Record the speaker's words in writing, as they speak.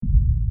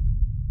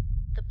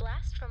The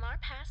Blast from Our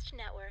Past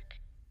Network.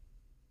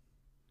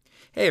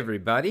 Hey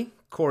everybody,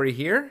 Corey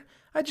here.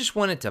 I just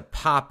wanted to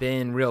pop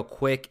in real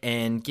quick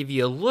and give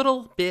you a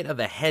little bit of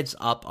a heads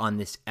up on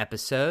this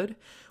episode.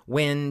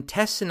 When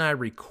Tess and I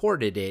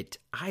recorded it,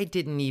 I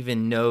didn't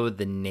even know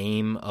the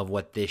name of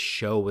what this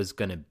show was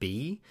going to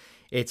be.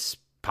 It's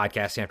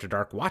Podcast After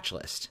Dark Watch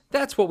List.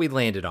 That's what we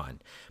landed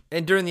on.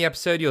 And during the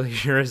episode, you'll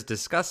hear us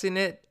discussing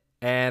it.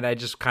 And I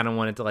just kind of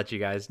wanted to let you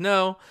guys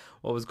know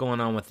what was going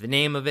on with the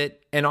name of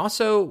it. And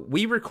also,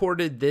 we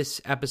recorded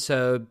this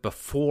episode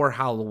before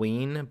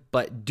Halloween,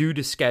 but due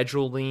to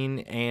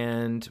scheduling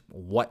and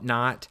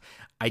whatnot,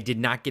 I did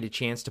not get a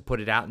chance to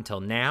put it out until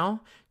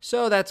now.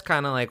 So that's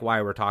kind of like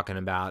why we're talking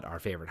about our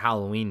favorite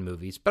Halloween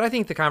movies. But I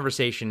think the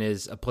conversation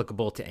is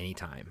applicable to any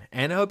time.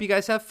 And I hope you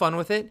guys have fun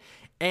with it.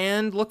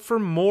 And look for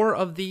more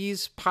of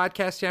these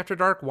Podcast After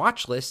Dark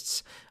watch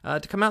lists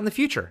to come out in the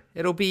future.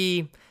 It'll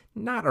be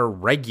not a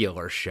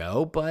regular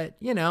show, but,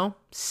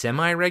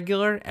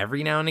 semi-regular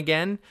every now and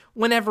again,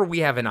 whenever we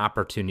have an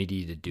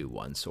opportunity to do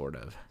one, sort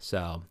of.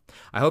 So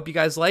I hope you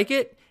guys like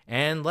it,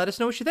 and let us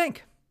know what you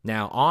think.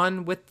 Now,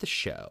 on with the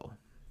show.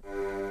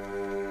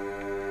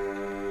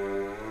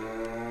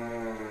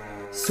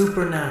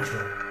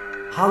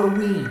 Supernatural,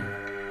 Halloween,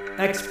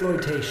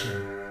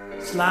 exploitation,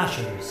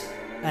 slashers,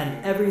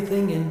 and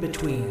everything in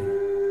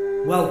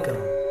between.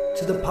 Welcome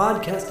to the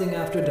Podcasting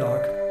After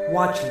Dark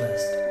Watch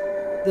List.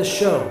 The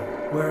show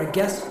where a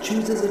guest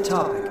chooses a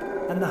topic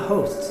and the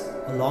hosts,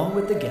 along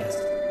with the guest,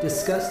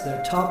 discuss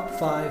their top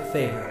 5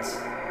 favorites.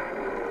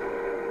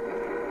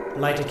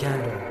 Light a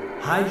candle,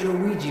 hide your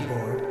Ouija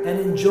board, and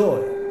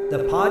enjoy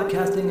the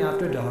Podcasting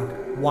After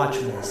Dark Watch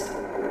List.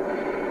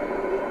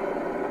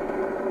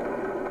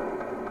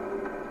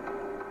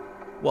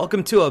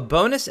 Welcome to a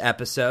bonus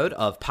episode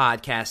of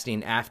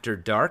Podcasting After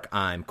Dark.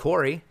 I'm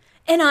Corey.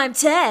 And I'm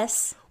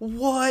Tess.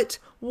 What?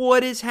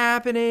 What is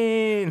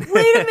happening?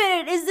 Wait a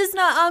minute, is this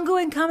not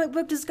ongoing comic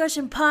book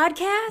discussion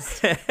podcast?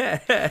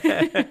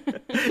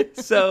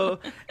 So,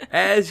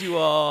 as you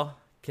all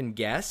can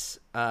guess,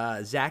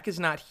 Zach is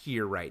not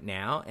here right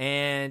now,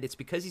 and it's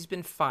because he's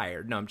been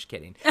fired. No, I'm just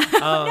kidding.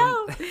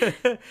 No.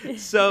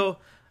 So,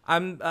 Zach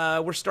and I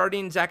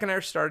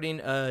are starting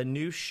a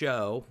new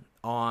show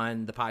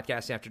on the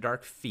Podcast After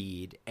Dark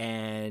feed,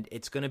 and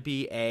it's going to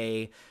be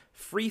a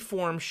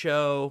freeform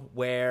show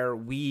where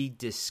we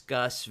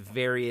discuss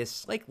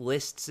various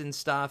lists and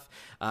stuff.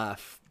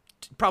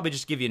 Probably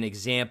just give you an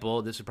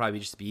example. This would probably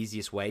just be the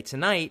easiest way.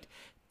 Tonight,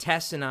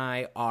 Tess and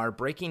I are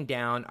breaking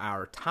down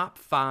our top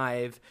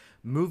 5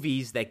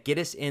 movies that get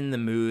us in the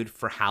mood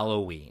for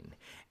Halloween.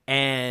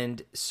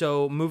 And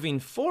so moving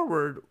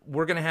forward,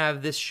 we're going to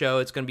have this show.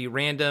 It's going to be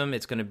random.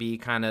 It's going to be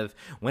kind of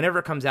whenever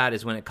it comes out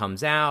is when it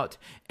comes out.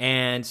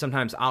 And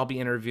sometimes I'll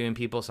be interviewing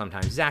people.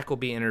 Sometimes Zach will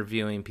be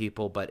interviewing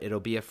people. But it'll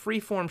be a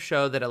freeform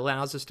show that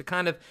allows us to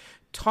kind of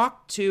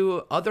talk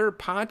to other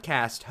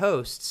podcast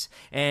hosts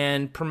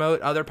and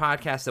promote other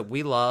podcasts that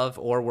we love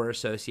or we're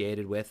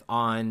associated with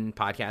on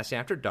Podcast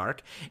After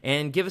Dark,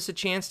 and give us a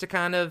chance to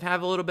kind of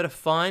have a little bit of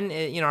fun.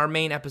 Our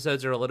main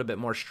episodes are a little bit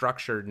more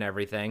structured and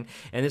everything,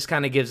 and this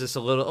kind of gives us a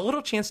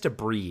little chance to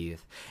breathe.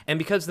 And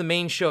because the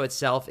main show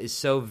itself is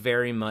so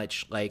very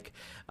much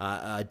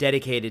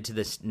dedicated to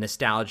this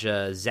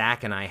nostalgia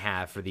Zach and I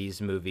have for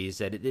these movies,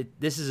 that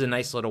this is a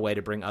nice little way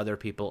to bring other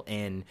people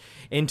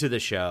into the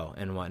show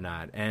and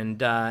whatnot.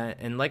 And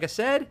like I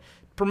said,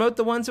 promote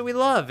the ones that we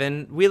love.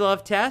 And we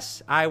love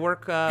Tess. I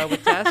work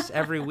with Tess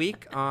every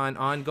week on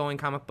Ongoing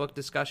Comic Book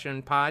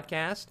Discussion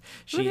podcast.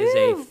 She is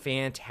a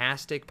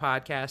fantastic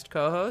podcast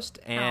co-host,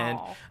 and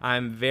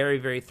I'm very,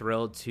 very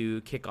thrilled to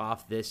kick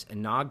off this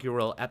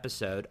inaugural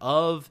episode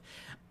of,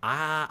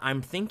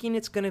 I'm thinking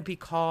it's going to be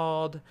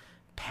called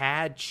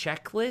Pad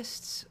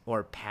Checklists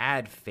or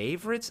Pad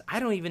Favorites. I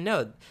don't even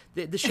know.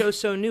 The show's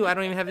so new, I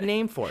don't even have a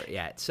name for it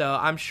yet. So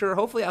I'm sure,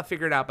 hopefully I'll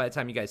figure it out by the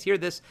time you guys hear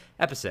this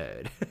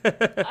episode.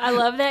 I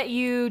love that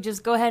you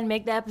just go ahead and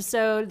make the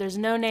episode. There's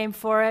no name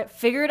for it.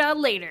 Figure it out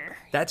later.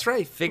 That's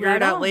right. Figure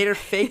it out later.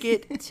 Fake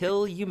it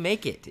till you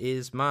make it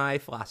is my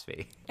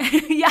philosophy.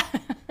 Yeah.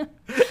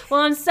 Well,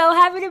 I'm so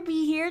happy to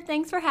be here.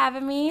 Thanks for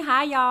having me.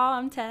 Hi, y'all.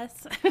 I'm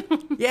Tess.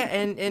 Yeah,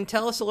 and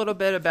tell us a little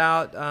bit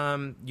about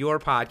your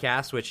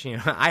podcast, which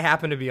I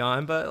happen to be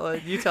on,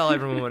 but you tell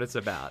everyone what it's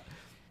about.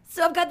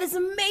 So I've got this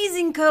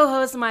amazing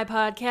co-host on my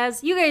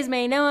podcast. You guys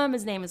may know him.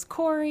 His name is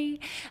Corey.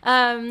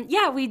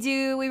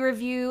 We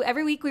review,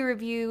 every week we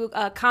review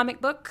a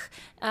comic book.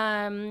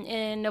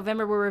 In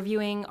November, we're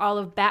reviewing all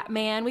of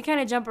Batman. We kind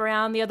of jump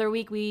around. The other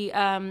week, we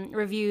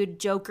reviewed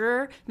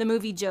Joker, the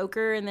movie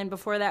Joker. And then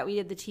before that, we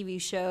did the TV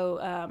show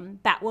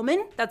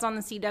Batwoman. That's on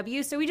the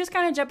CW. So we just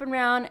kind of jump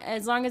around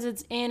as long as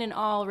it's in and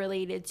all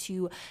related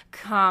to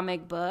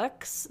comic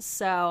books.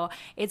 So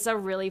it's a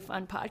really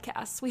fun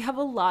podcast. We have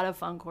a lot of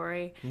fun,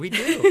 Corey. We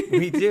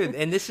do,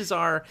 and this is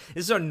our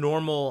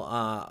normal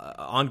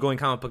ongoing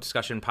comic book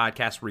discussion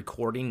podcast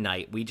recording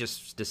night. We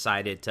just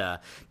decided to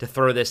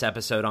throw this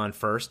episode on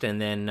first, and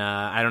then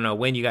I don't know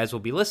when you guys will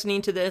be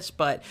listening to this,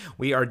 but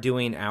we are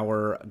doing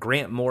our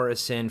Grant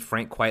Morrison,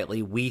 Frank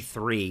Quitely, We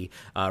Three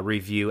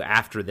review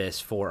after this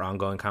for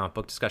ongoing comic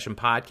book discussion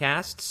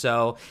podcast.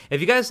 So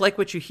if you guys like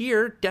what you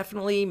hear,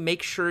 definitely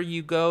make sure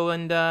you go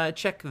and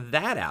check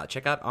that out.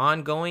 Check out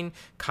ongoing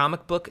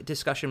comic book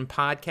discussion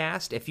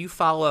podcast. If you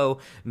follow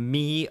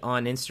me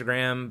on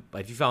Instagram,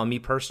 if you follow me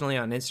personally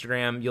on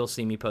Instagram, you'll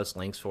see me post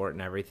links for it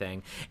and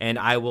everything. And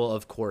I will,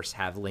 of course,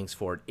 have links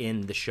for it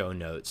in the show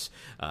notes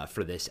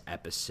for this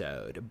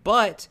episode.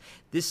 But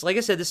this, like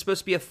I said, this is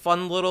supposed to be a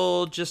fun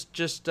little, just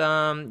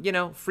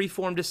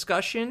free-form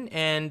discussion.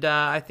 And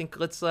I think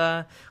let's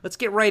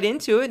get right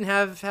into it and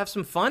have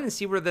some fun and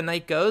see where the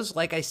night goes.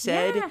 Like I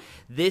said,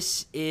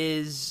 this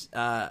is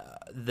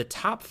the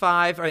top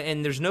 5,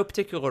 and there's no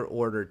particular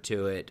order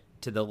to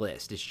the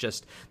list. It's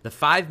just the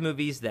 5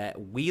 movies that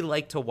we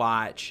like to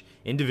watch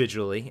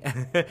individually.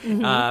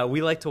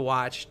 We like to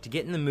watch to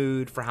get in the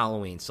mood for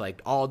Halloween. So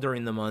like all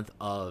during the month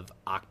of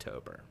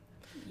October.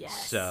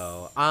 Yes.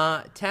 So,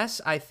 Tess,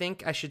 I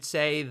think I should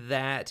say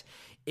that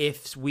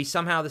if we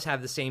somehow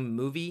have the same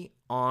movie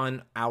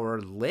on our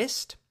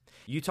list,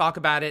 you talk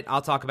about it,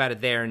 I'll talk about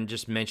it there, and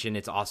just mention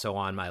it's also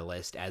on my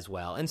list as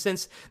well. And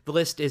since the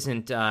list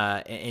isn't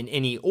in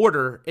any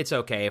order, it's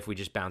okay if we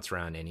just bounce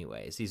around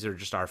anyways. These are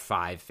just our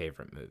 5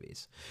 favorite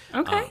movies.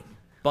 Okay.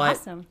 But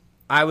awesome.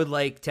 I would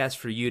like, Tess,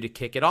 for you to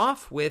kick it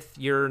off with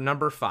your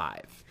number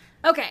 5.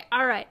 Okay,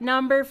 all right.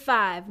 Number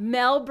 5,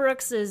 Mel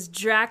Brooks's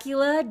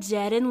Dracula,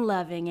 Dead and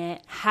Loving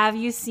It. Have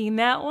you seen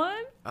that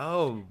one?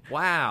 Oh,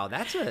 wow.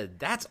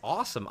 That's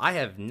awesome. I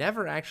have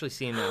never actually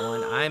seen that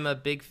one. I'm a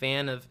big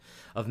fan of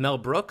Mel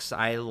Brooks.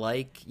 I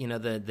like,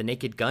 the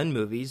Naked Gun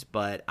movies,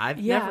 but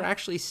I've never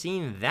actually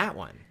seen that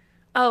one.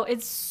 Oh,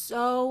 it's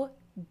so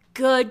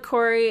good,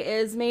 Corey. It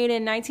is made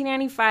in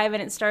 1995,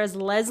 and it stars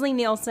Leslie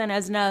Nielsen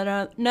as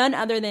none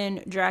other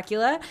than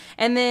Dracula.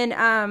 And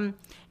then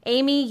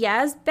Amy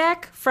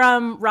Yazbek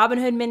from Robin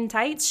Hood Men in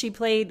Tights. She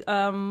played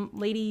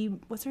Lady,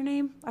 what's her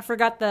name? I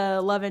forgot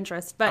the love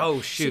interest. But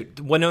oh, shoot.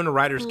 Winona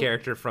Ryder's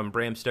character from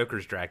Bram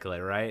Stoker's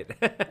Dracula, right?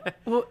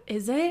 Well,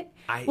 is it?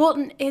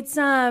 It's...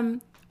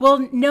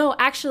 Well, no,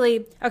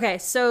 actually, okay,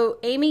 so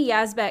Amy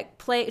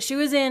Yazbek she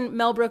was in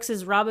Mel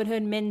Brooks's Robin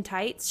Hood Men in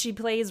Tights. She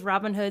plays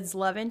Robin Hood's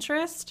love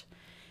interest.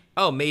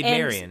 Oh, Maid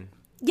Marian.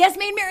 Yes,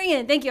 Maid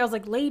Marian. Thank you. I was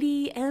like,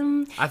 Lady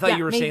M. I thought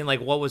you were saying,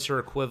 like, what was her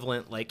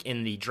equivalent, like,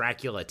 in the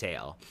Dracula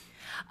tale?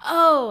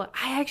 Oh,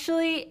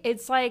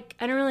 it's like,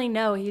 I don't really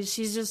know.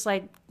 She's just,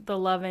 like, the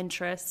love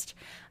interest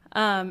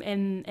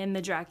in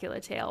the Dracula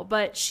tale.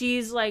 But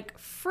she's, like,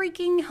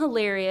 freaking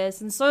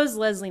hilarious. And so is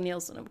Leslie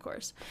Nielsen, of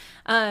course.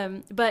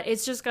 But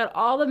it's just got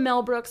all the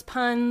Mel Brooks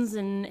puns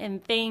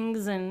and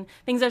things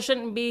that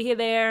shouldn't be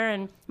there.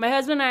 And my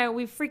husband and I,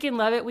 we freaking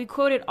love it. We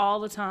quote it all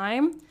the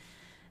time.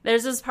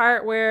 There's this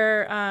part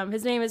where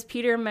his name is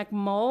Peter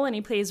McMull, and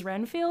he plays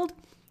Renfield.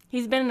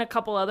 He's been in a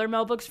couple other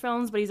Mel Brooks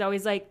films, but he's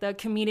always like the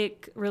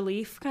comedic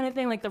relief kind of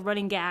thing, like the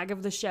running gag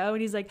of the show.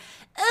 And he's like,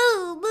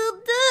 oh,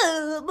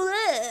 blah,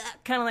 blah,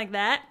 kind of like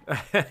that.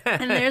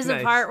 And there's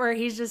nice. A part where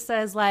he just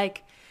says,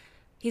 like,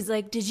 he's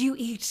like, did you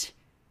eat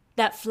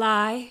that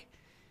fly?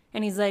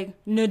 And he's like,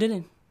 no,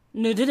 didn't.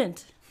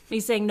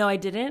 He's saying, no, I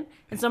didn't.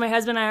 And so my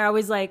husband and I are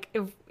always like,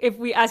 if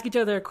we ask each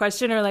other a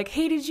question or like,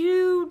 hey, did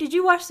you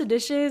wash the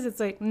dishes? It's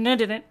like, no,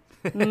 didn't.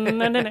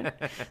 No.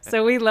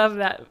 So we love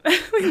that.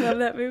 We love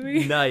that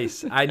movie.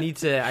 Nice. I need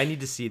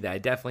to see that. I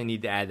definitely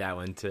need to add that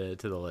one to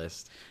the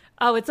list.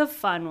 Oh, it's a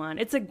fun one.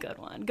 It's a good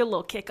one. Good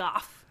little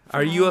kickoff.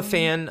 Are you a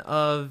fan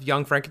of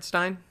Young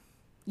Frankenstein?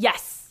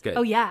 Yes. Good.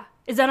 Oh, yeah.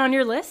 Is that on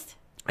your list?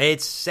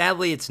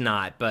 Sadly it's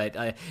not,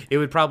 but it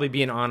would probably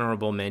be an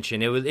honorable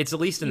mention. It's at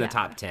least in the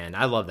top 10.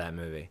 I love that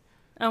movie.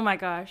 Oh my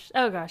gosh.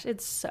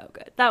 It's so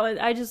good.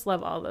 I just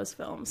love all those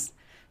films.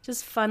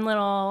 Just fun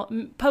little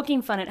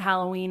poking fun at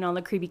Halloween, all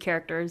the creepy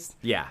characters.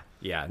 Yeah.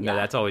 No,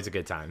 that's always a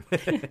good time.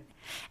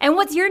 And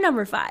what's your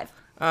number 5?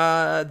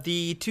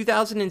 The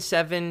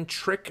 2007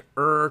 Trick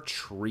or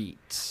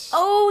Treat.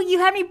 Oh, you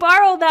had me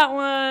borrow that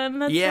one.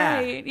 That's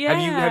right. Yeah.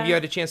 Have you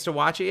had a chance to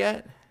watch it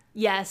yet?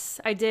 Yes,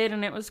 I did,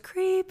 and it was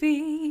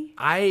creepy.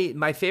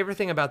 My favorite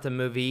thing about the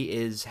movie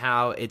is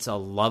how it's a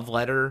love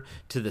letter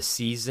to the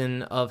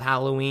season of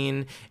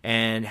Halloween,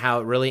 and how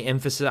it really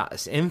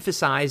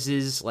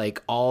emphasizes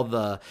like all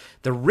the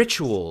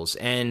rituals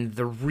and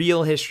the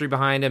real history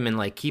behind them, and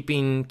like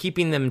keeping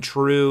them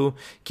true,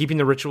 keeping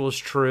the rituals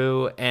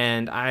true.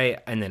 And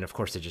then of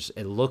course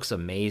it looks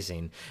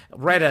amazing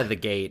right out of the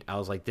gate. I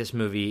was like, this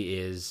movie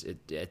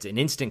it's an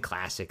instant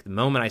classic. The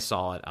moment I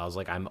saw it, I was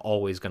like, I'm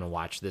always going to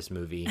watch this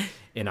movie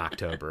in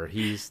October.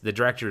 The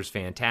director is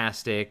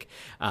fantastic.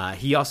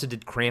 He also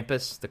did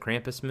Krampus, the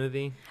Krampus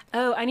movie.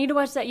 Oh, I need to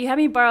watch that. You had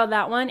me borrow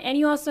that one, and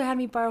you also had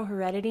me borrow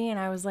Heredity, and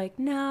I was like,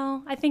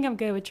 no, I think I'm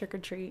good with Trick or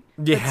Treat.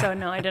 Yeah. But so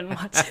no, I didn't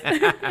watch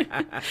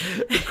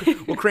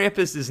it. Well,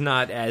 Krampus is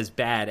not as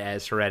bad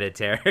as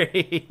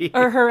Hereditary.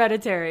 Or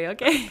Hereditary,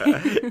 okay.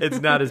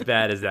 It's not as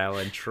bad as that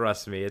one.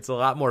 Trust me, it's a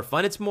lot more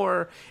fun. It's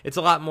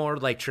a lot more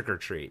like Trick or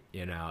Treat.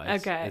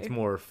 Okay.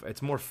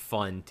 It's more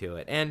fun to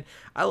it, and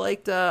I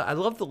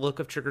love the look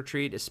of Trick or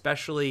Treat,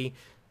 especially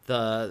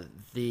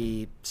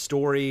the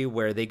story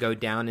where they go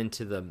down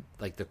into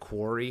the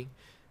quarry,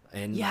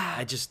 and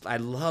Yeah. I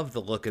love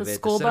the look of The it.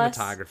 school The bus?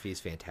 cinematography is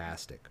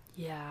fantastic.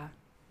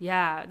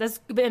 Yeah, that's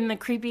been the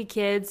creepy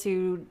kids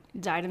who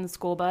died in the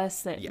school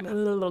bus. That Yeah.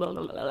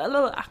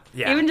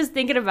 Even just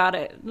thinking about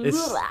it.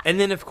 And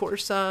then, of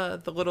course,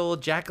 the little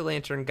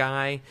jack-o'-lantern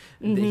guy,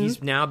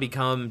 he's now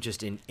become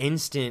just an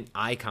instant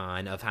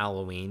icon of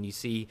Halloween. You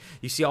see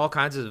all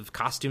kinds of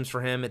costumes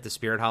for him at the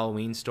Spirit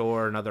Halloween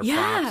store and other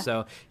props.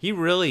 So he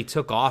really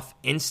took off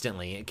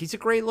instantly. He's a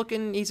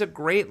great-looking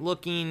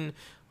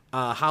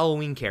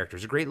Halloween character.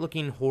 He's a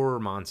great-looking horror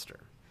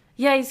monster.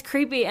 Yeah, he's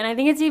creepy, and I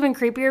think it's even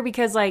creepier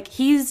because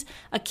he's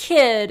a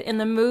kid in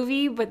the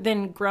movie, but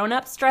then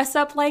grown-ups dress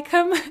up like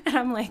him, and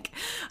I'm like,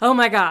 oh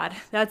my god,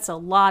 that's a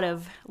lot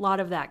of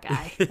that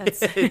guy.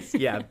 That's...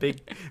 Yeah,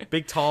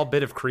 big tall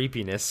bit of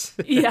creepiness.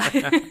 Yeah.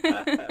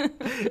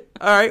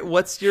 All right,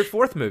 what's your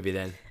fourth movie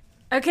then?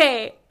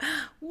 Okay,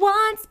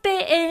 Once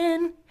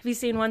Bitten. Have you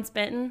seen Once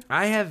Bitten?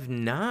 I have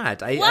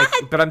not.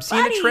 What? But I'm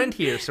seeing Buddy? a trend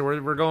here, so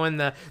we're going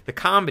the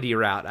comedy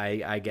route,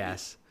 I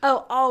guess.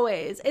 Oh,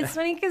 always. It's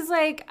funny because,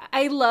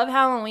 I love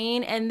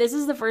Halloween, and this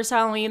is the first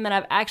Halloween that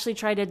I've actually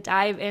tried to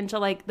dive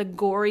into, the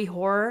gory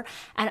horror,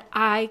 and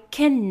I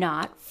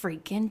cannot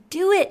freaking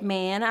do it,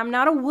 man. I'm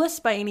not a wuss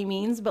by any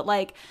means, but,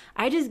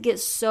 I just get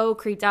so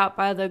creeped out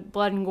by the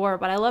blood and gore,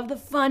 but I love the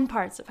fun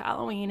parts of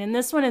Halloween, and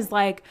this one is,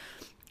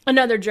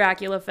 another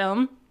Dracula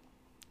film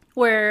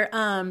where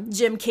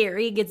Jim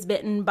Carrey gets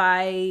bitten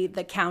by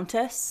the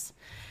Countess.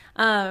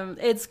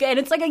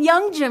 It's like a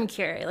young Jim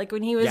Carrey,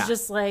 when he was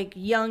just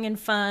young and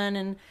fun.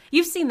 And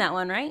you've seen that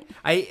one, right?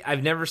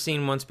 I've never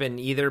seen Once Bitten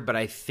either, but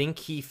I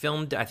think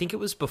it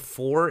was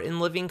before In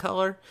Living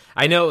Color.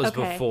 I know it was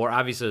before.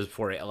 Obviously, it was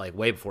before,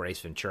 way before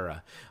Ace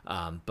Ventura.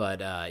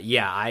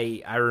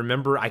 I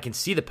remember. I can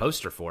see the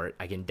poster for it.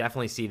 I can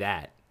definitely see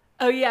that.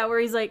 Oh yeah, where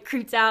he's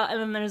creeped out,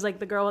 and then there's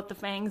the girl with the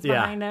fangs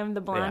behind him,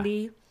 the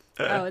blondie.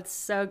 Oh, it's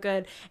so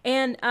good.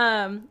 And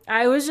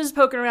I was just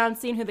poking around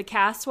seeing who the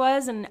cast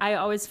was, and I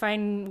always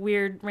find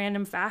weird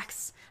random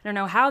facts. I don't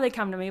know how they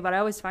come to me, but I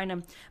always find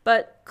them.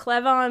 But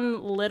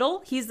Cleavon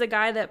Little, he's the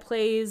guy that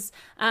plays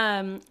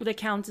the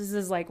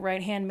Countess's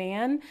right-hand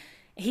man.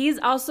 He's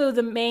also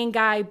the main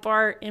guy,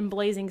 Bart, in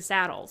Blazing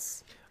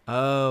Saddles.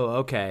 Oh,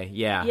 okay.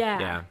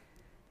 Yeah.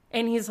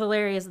 And he's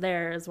hilarious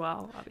there as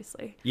well,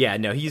 obviously. Yeah,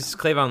 no,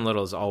 Cleavon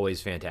Little is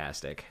always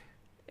fantastic.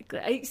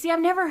 See, I've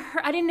never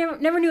heard,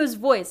 never knew his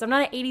voice. I'm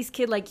not an 80s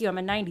kid like you. I'm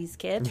a 90s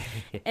kid.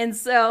 And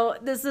so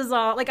this is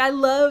all, I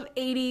love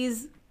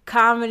 80s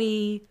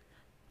comedy,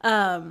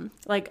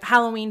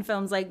 Halloween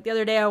films. The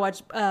other day I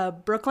watched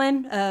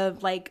Brooklyn,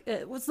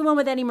 what's the one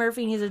with Eddie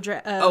Murphy and he's a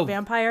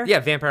vampire? Yeah,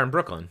 Vampire in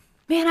Brooklyn.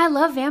 Man, I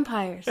love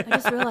vampires. I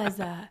just realized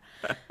that.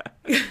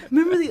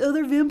 Remember the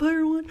other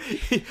vampire one?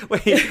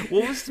 Wait,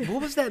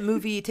 what was that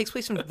movie? It takes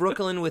place in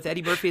Brooklyn with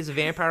Eddie Murphy as a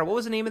vampire. What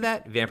was the name of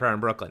that? Vampire in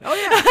Brooklyn. Oh,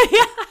 yeah.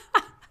 Yeah.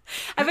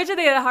 I bet you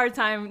they had a hard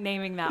time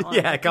naming that one.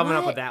 Yeah, coming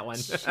up with that one.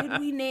 Should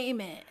we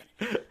name it?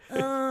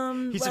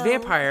 He's a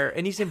vampire,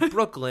 and he's in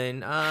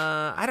Brooklyn.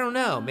 I don't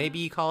know. Maybe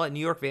you call it New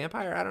York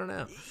Vampire? I don't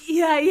know.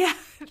 Yeah.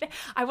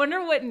 I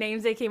wonder what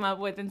names they came up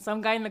with, and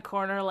some guy in the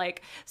corner,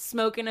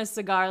 smoking a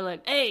cigar,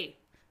 hey,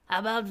 how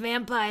about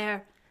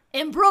vampire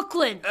in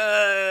Brooklyn?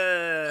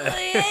 Hey,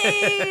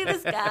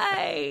 this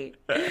guy.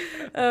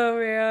 Oh,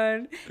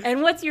 man.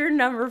 And what's your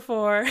number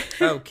 4?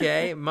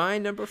 Okay, my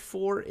number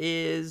 4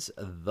 is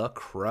The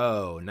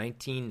Crow,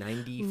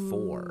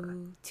 1994.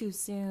 Ooh, too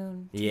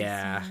soon.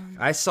 Yeah,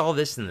 I saw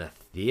this in the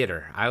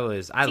theater. I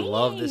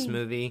love this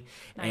movie.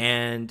 Nice.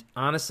 And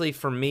honestly,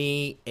 for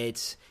me,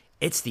 it's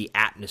the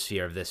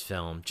atmosphere of this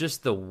film,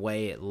 just the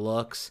way it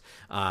looks.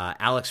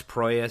 Alex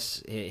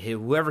Proyas,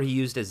 whoever he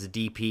used as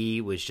the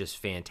DP, was just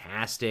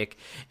fantastic.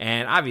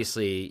 And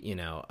obviously,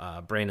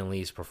 Brandon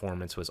Lee's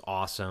performance was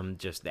awesome.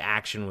 Just the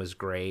action was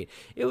great.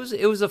 It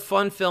was a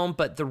fun film,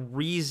 but the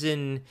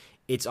reason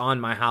it's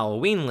on my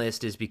Halloween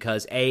list is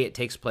because it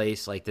takes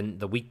place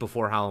the week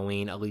before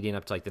Halloween, leading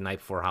up to the night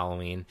before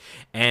Halloween,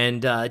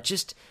 and it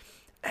just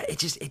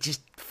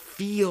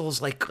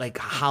feels like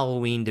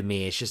Halloween to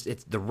me.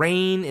 It's the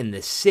rain in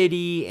the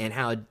city and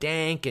how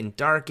dank and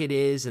dark it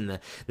is, and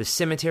the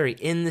cemetery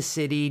in the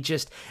city.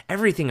 Just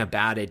everything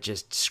about it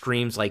just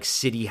screams like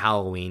city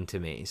Halloween to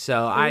me.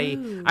 So I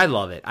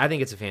love it. I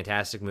think it's a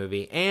fantastic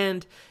movie,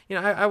 and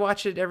I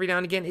watch it every now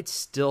and again. It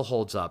still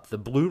holds up. The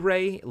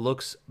Blu-ray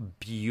looks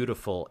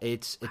beautiful.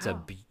 It's a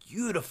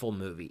beautiful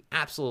movie,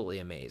 absolutely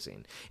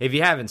amazing. If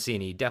you haven't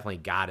seen it, you definitely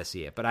got to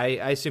see it. But I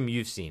assume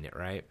you've seen it,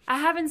 right? I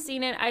haven't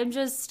seen it. I'm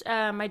just,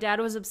 my dad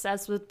was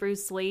obsessed with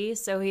Bruce Lee,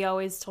 so he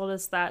always told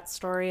us that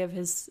story of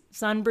his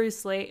son,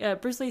 Bruce Lee.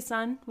 Bruce Lee's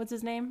son, what's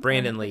his name?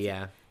 Brandon Lee,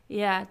 yeah.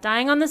 Yeah,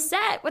 dying on the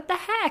set. What the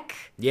heck?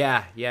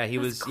 Yeah, he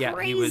was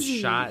crazy.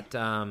 shot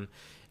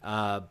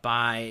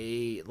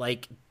by,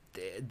 like,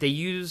 they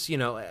use,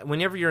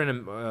 whenever you're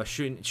in a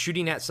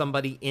shooting at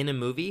somebody in a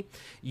movie,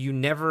 you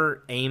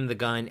never aim the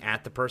gun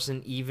at the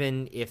person,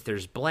 even if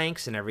there's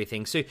blanks and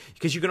everything. So,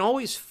 because you can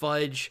always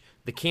fudge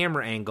the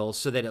camera angle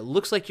so that it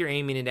looks like you're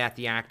aiming it at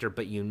the actor,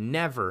 but you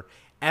never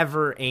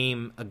ever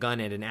aim a gun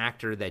at an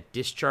actor that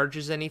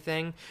discharges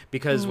anything,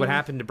 because what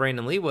happened to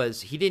Brandon Lee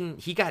was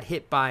he got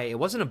hit by, it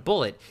wasn't a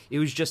bullet, it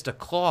was just a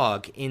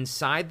clog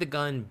inside the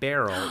gun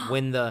barrel.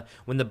 When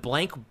the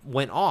blank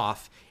went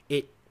off,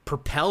 it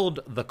propelled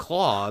the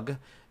clog,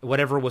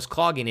 whatever was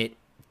clogging it,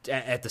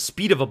 at the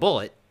speed of a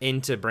bullet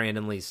into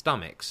Brandon Lee's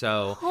stomach.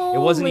 So it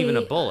wasn't even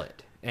a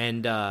bullet.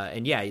 And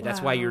yeah,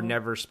 that's why you're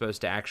never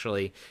supposed to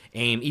actually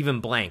aim even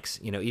blanks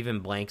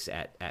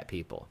at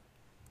people.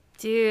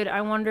 Dude, I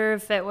wonder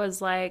if it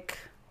was like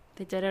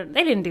they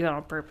didn't do it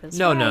on purpose.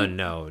 No, right?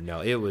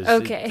 no. It was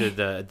okay.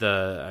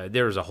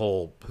 There was a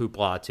whole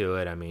hoopla to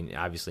it. I mean,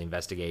 obviously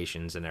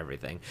investigations and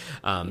everything.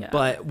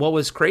 But what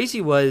was crazy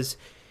was,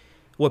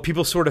 what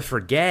people sort of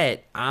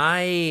forget,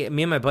 me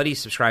and my buddies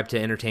subscribed to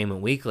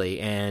Entertainment Weekly,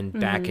 and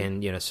back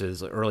in, so it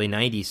was the early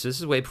 90s, so this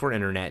is way before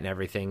internet and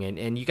everything,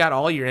 and you got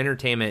all your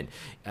entertainment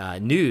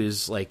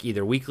news, like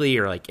either weekly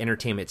or like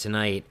Entertainment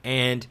Tonight,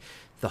 and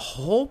the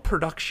whole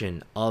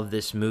production of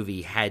this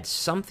movie had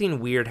something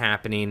weird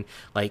happening,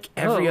 like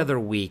every other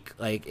week.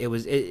 Like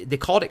they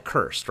called it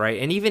cursed, right?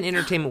 And even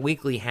Entertainment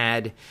Weekly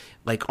had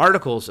like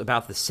articles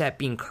about the set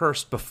being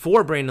cursed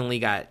before Brandon Lee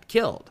got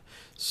killed.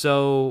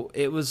 So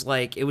it was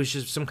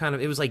just some kind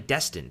of, it was like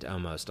destined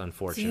almost,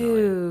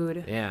 unfortunately.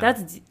 Dude, yeah,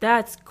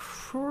 that's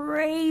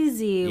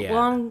crazy. Yeah.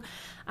 Well,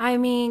 I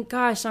mean,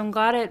 gosh, I'm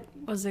glad it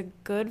was a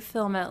good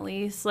film at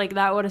least. Like,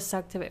 that would have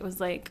sucked if it was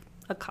like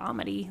a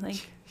comedy.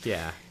 Like,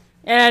 yeah.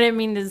 And I didn't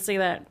mean to say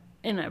that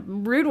in a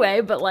rude way,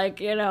 but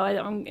like,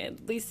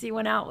 at least he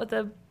went out with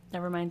a.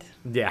 Never mind.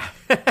 Yeah.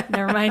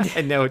 Never mind.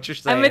 I know what you're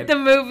saying. I'm at the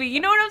movie. You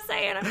know what I'm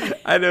saying?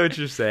 I know what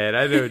you're saying.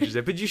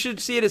 But you should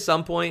see it at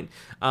some point.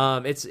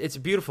 It's a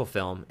beautiful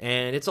film,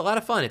 and it's a lot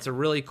of fun. It's a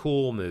really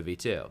cool movie,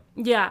 too.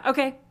 Yeah.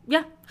 Okay.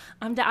 Yeah.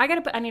 I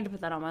need to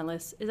put that on my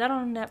list. Is that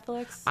on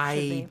Netflix?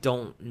 I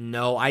don't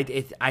know. I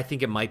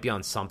think it might be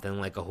on something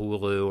like a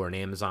Hulu or an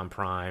Amazon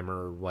Prime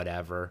or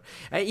whatever.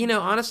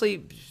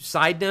 Honestly,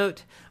 side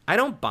note, I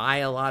don't buy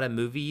a lot of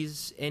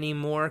movies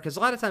anymore, because a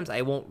lot of times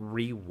I won't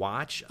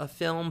rewatch a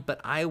film,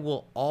 but I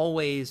will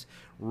always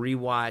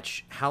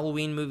rewatch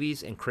Halloween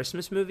movies and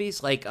Christmas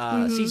movies, like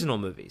seasonal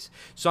movies.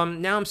 So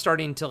I'm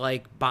starting to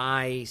like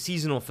buy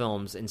seasonal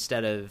films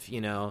instead of,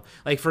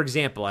 like, for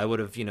example, I would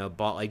have,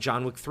 bought like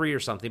John Wick 3 or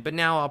something, but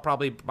now I'll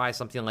probably buy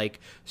something like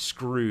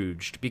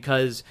Scrooged,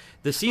 because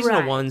the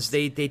seasonal ones,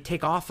 they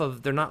take off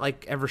of, they're not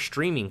like ever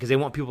streaming because they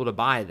want people to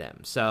buy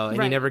them. So,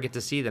 and you never get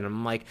to see them.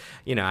 I'm like,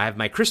 I have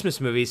my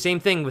Christmas movies, same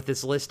thing with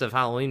this list of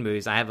Halloween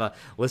movies. I have a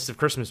list of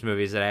Christmas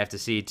movies that I have to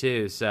see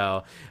too.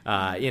 So,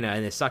 and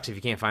it sucks if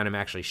you can't find them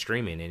actually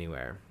streaming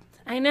anywhere.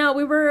 I know.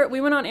 We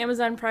went on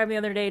Amazon Prime the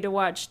other day to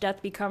watch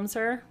Death Becomes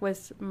Her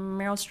with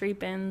Meryl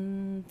Streep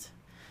and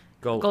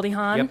Goldie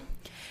Hawn. Yep.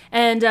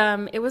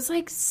 And it was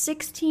like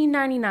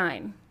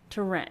 $16.99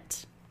 to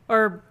rent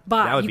or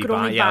buy. That would you be could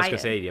only buy I was gonna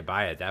it. say you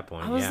buy it at that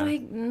point. I was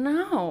like,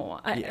 no.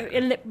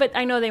 But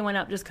I know they went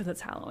up just because it's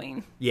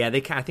Halloween. Yeah,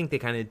 I think they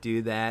kind of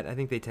do that. I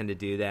think they tend to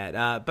do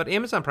that. But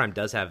Amazon Prime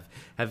does have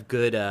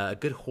good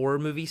horror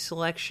movie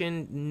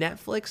selection.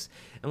 Netflix,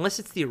 unless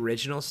it's the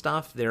original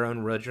stuff, their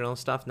own original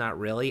stuff, not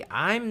really.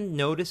 I'm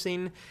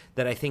noticing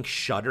that I think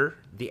Shudder,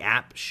 the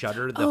app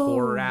Shudder, the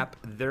horror app,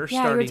 they're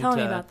starting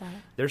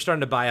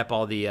to buy up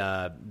all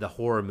the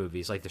horror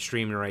movies, like the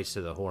streaming rights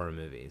to the horror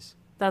movies.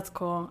 That's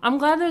cool. I'm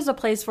glad there's a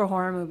place for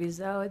horror movies,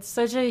 though. It's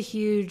such a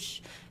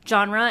huge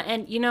genre,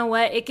 and you know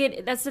what?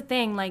 That's the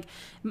thing. Like,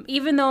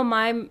 even though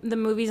the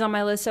movies on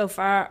my list so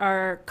far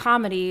are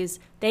comedies,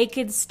 they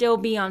could still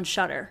be on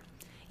Shudder.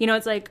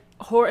 It's like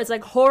horror. It's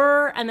like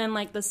horror, and then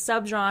like the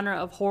subgenre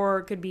of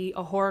horror could be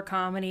a horror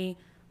comedy,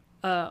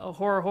 a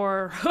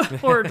horror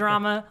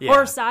drama,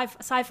 horror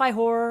sci-fi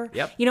horror.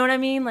 Yep. You know what I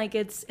mean? Like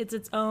it's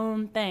its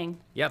own thing.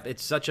 Yep,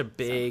 it's such a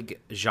big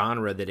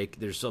genre that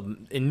there's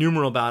an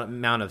innumerable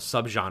amount of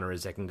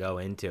subgenres that can go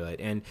into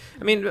it. And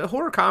I mean,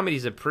 horror comedy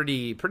is a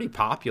pretty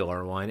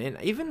popular one.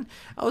 And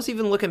I was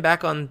looking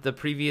back on the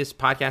previous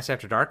Podcast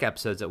After Dark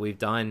episodes that we've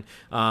done.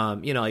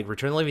 Like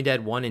Return of the Living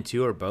Dead 1 and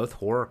 2 are both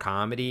horror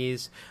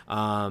comedies.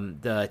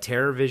 The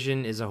Terror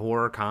Vision is a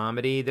horror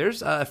comedy.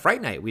 There's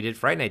Fright Night. We did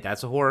Fright Night.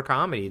 That's a horror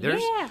comedy.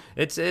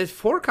 It's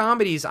horror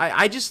comedies.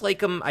 I just like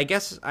them. I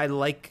guess I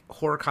like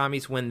horror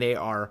comedies when they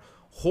are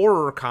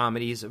horror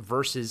comedies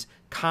versus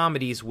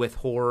comedies with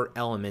horror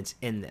elements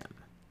in them.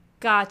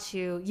 Got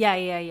you.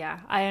 Yeah.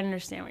 I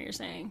understand what you're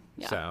saying.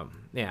 Yeah. So,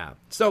 yeah.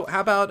 So, how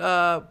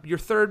about your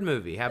third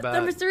movie? How about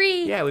Number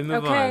 3. Yeah, we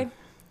move on.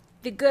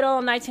 The good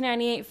old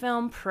 1998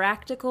 film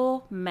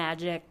Practical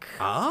Magic.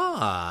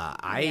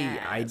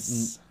 I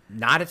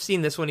not have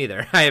seen this one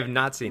either. I have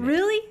not seen it.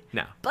 Really?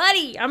 No.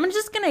 Buddy, I'm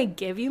just going to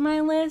give you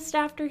my list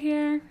after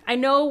here. I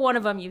know one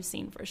of them you've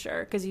seen for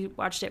sure because you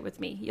watched it with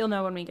me. You'll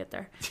know when we get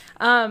there.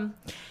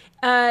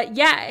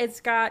 It's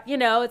got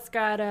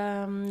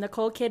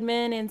Nicole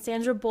Kidman and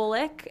Sandra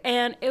Bullock.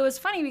 And it was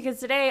funny because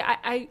today,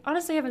 I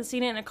honestly haven't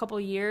seen it in a couple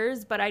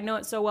years, but I know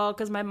it so well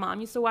because my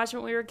mom used to watch it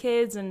when we were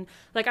kids. And,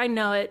 like, I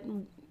know it,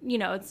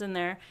 it's in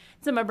there.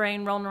 It's in my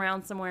brain rolling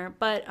around somewhere.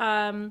 But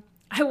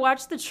I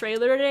watched the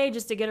trailer today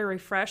just to get a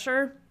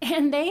refresher.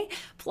 And they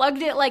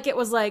plugged it like it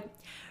was like,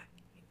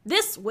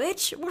 this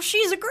witch, well,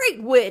 she's a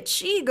great witch.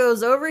 She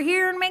goes over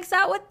here and makes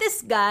out with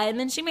this guy, and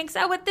then she makes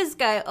out with this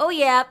guy. Oh,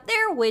 yeah,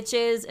 they're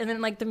witches. And then,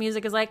 like, the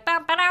music is like,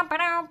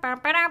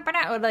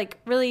 like,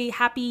 really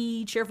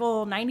happy,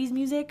 cheerful 90s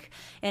music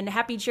and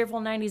happy,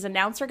 cheerful 90s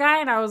announcer guy.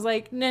 And I was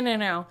like,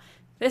 no.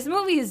 This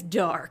movie is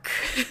dark.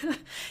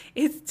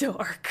 It's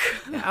dark.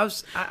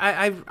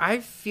 I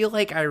feel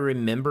like I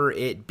remember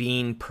it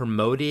being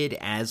promoted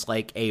as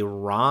like a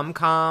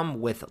rom-com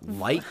with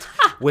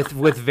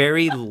with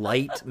very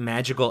light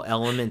magical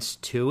elements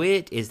to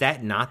it. Is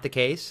that not the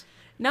case?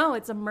 No,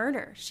 it's a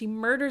murder. She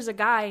murders a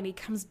guy and he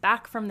comes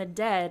back from the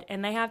dead,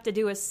 and they have to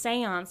do a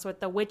seance with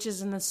the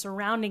witches in the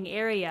surrounding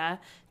area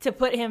to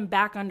put him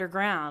back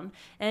underground.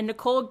 And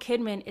Nicole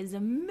Kidman is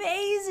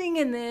amazing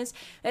in this.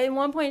 At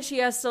one point she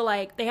has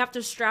to they have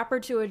to strap her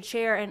to a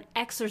chair and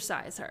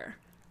exorcise her.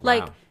 Wow.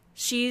 Like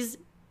she's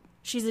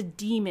a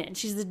demon.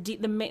 She's the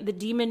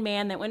demon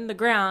man that went in the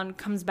ground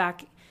comes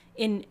back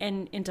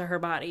into her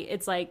body.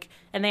 It's like,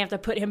 and they have to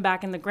put him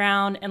back in the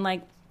ground, and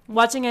like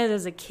watching it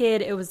as a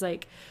kid, it was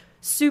like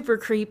super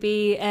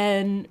creepy,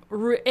 and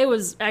it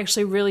was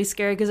actually really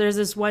scary because there's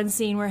this one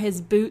scene where his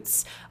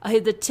boots,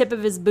 the tip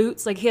of his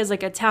boots, like he has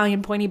like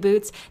Italian pointy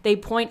boots, they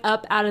point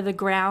up out of the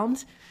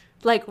ground,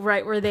 like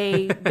right where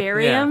they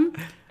bury him,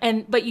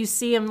 but you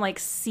see him like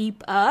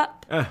seep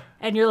up,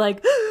 and you're like,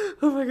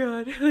 oh my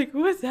god, like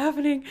what's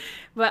happening?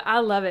 But I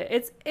love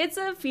it. It's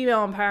a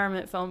female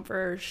empowerment film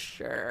for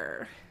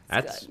sure.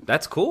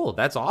 That's cool.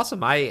 That's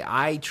awesome.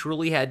 I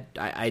truly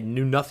I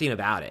knew nothing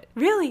about it.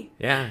 Really?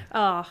 Yeah.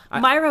 Oh,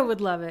 Myra would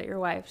love it. Your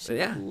wife, she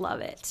would love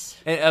it.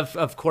 And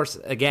of course,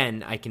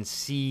 again, I can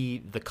see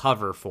the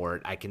cover for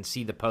it. I can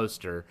see the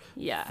poster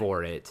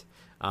for it.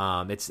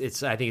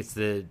 It's I think it's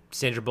the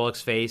Sandra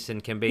Bullock's face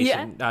and Kim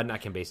Basinger,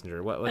 not Kim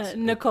Basinger. What's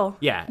Nicole?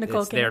 Yeah,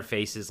 Nicole. It's their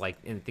faces, like,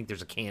 and I think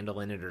there's a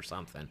candle in it or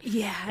something.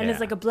 Yeah, and it's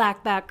like a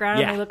black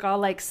background. Yeah. They look all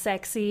like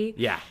sexy.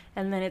 Yeah,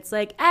 and then it's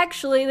like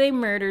actually they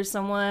murder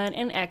someone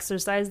and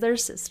exorcise their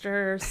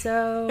sister.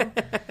 So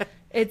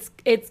it's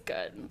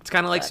good. It's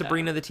kind of like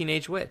Sabrina the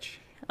Teenage Witch.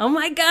 Oh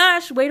my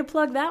gosh! Way to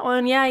plug that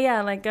one.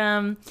 Yeah. Like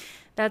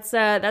That's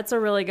a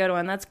really good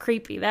one. That's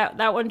creepy.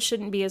 That one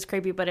shouldn't be as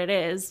creepy, but it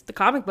is. The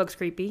comic book's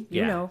creepy.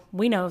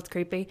 We know it's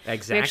creepy.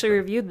 Exactly. We actually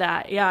reviewed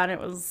that. Yeah, and it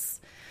was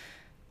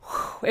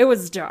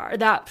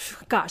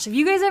gosh, if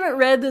you guys haven't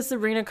read the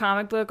Sabrina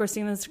comic book or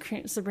seen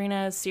the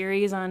Sabrina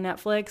series on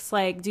Netflix,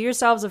 like, do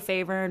yourselves a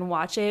favor and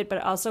watch it,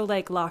 but also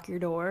like lock your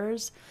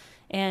doors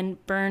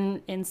and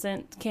burn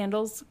incense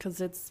candles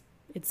because it's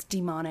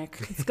demonic.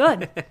 It's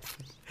good.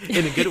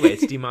 In a good way.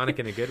 It's demonic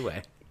in a good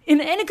way. In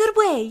a good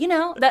way, you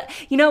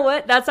know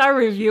what? That's our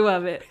review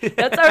of it.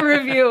 That's our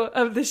review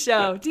of the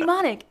show.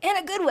 Demonic in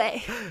a good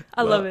way.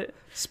 I love it.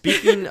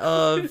 Speaking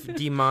of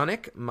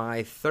demonic,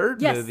 my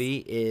third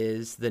movie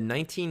is the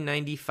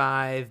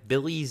 1995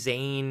 Billy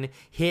Zane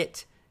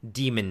hit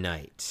Demon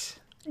Knight.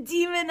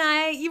 Demon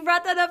Knight. You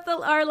brought that up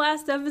our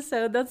last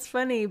episode. That's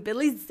funny.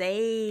 Billy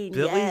Zane.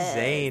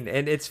 Zane.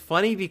 And it's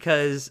funny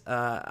because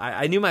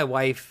I knew my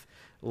wife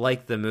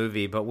liked the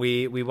movie, but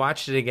we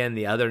watched it again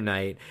the other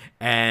night,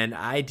 and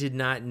I did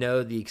not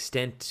know the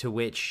extent to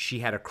which she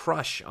had a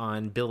crush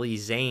on Billy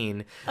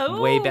Zane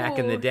way back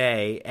in the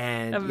day.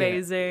 And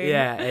amazing.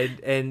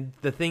 And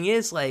the thing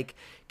is, like,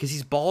 because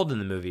he's bald in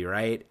the movie,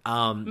 right?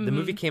 The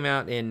movie came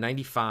out in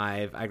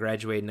 95. I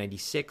graduated in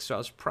 96, so I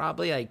was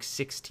probably like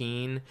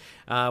 16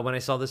 when I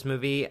saw this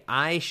movie.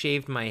 I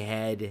shaved my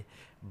head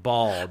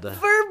bald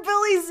for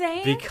Billy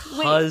Zane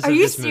because are of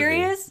you this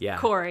serious? Movie. Yeah,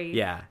 Corey.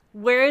 Yeah.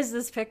 Where is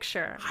this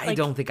picture? I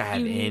don't think I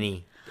have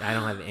any. I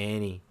don't have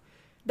any.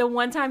 The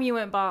one time you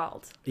went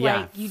bald,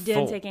 you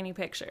didn't take any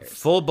pictures.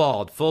 Full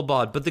bald.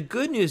 But the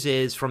good news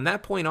is, from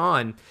that point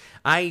on,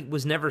 I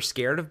was never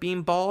scared of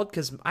being bald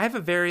because I have a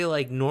very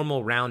like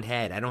normal round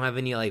head. I don't have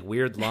any like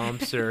weird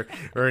lumps or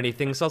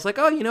anything. So I was like,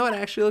 oh, you know what? I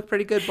actually look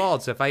pretty good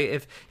bald. So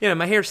if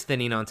my hair's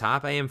thinning on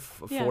top, I am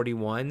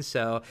 41.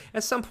 So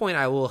at some point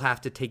I will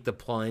have to take the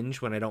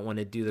plunge when I don't want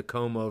to do the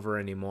comb over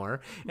anymore.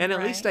 And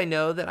at least I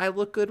know that I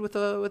look good with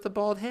a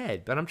bald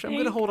head. But I'm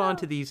going to hold on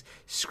to these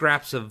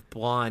scraps of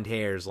blonde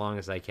hair as long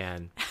as I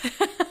can.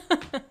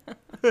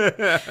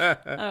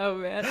 Oh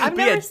man, I've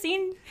never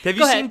seen Have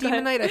you seen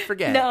Demon Knight? I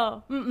forget.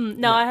 No,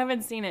 no, I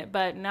haven't seen it,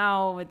 but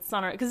now it's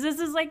on our, because this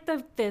is like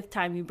the 5th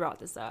time you brought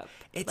this up.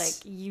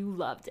 It's like, you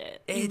loved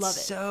it. You love it.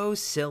 It's so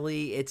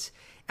silly. It's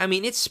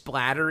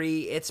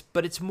splattery.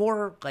 But it's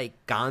more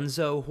like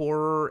gonzo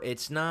horror.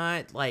 It's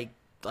not like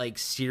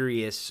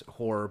serious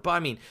horror, but I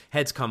mean,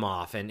 heads come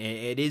off and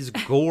it is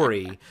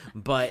gory,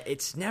 but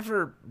it's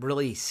never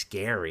really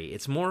scary.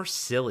 It's more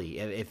silly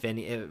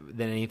than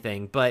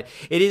anything. But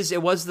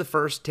it was the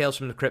first Tales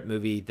from the Crypt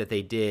movie that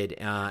they did,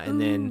 and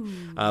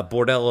then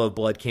Bordello of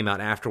Blood came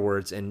out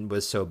afterwards and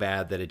was so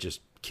bad that it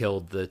just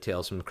killed the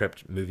Tales from the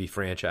Crypt movie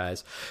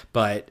franchise.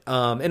 But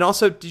and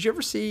also, did you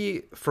ever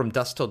see From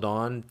Dusk Till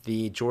Dawn,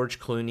 the George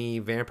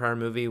Clooney vampire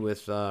movie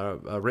with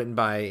written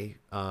by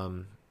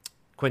Quentin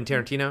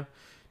Tarantino?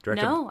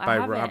 Directed by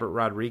Robert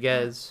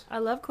Rodriguez. I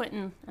love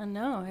Quentin.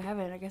 No, I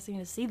haven't. I guess I'm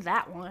going to see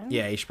that one.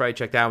 Yeah, you should probably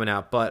check that one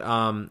out. But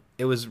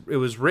it was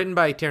written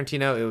by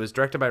Tarantino. It was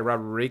directed by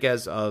Robert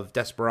Rodriguez of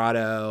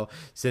Desperado,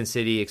 Sin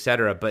City,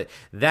 etc. But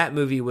that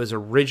movie was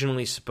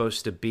originally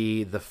supposed to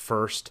be the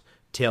first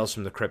Tales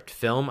from the Crypt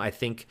film. I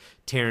think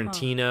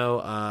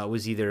Tarantino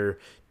was either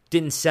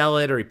didn't sell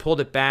it, or he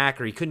pulled it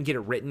back, or he couldn't get it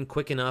written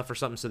quick enough or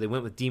something, so they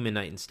went with Demon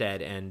Knight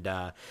instead. And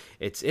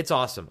it's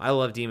awesome. I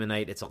love Demon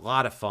Knight. It's a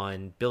lot of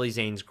fun. Billy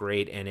Zane's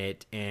great in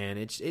it, and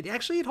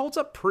it holds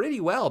up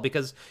pretty well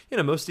because, you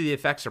know, most of the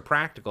effects are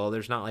practical.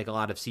 There's not like a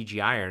lot of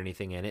CGI or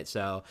anything in it,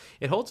 so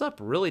it holds up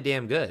really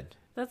damn good.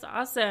 That's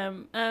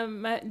awesome.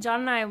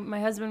 John and I,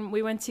 my husband,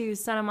 we went to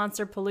Son of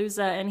Monster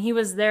Palooza, and he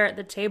was there at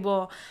the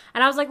table.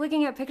 And I was like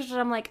looking at pictures, and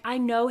I'm like, I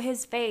know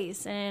his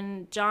face.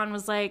 And John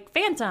was like,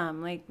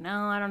 Phantom. Like,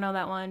 no, I don't know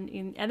that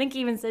one. I think he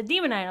even said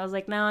Demon Knight. I was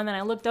like, no. And then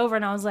I looked over,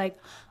 and I was like,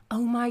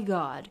 oh my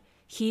God,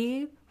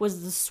 he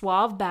was the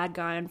suave bad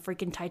guy on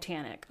freaking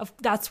Titanic.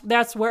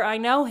 That's where I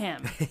know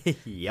him.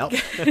 Yep.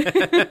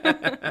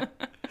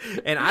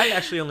 And I've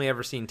actually only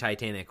ever seen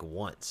Titanic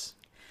once.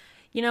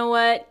 You know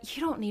what? You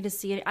don't need to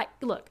see it.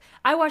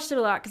 I watched it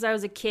a lot because I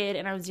was a kid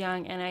and I was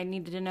young and I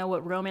needed to know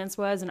what romance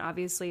was, and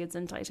obviously it's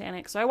in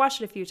Titanic. So I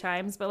watched it a few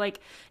times, but like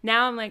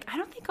now I'm like, I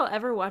don't think I'll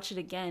ever watch it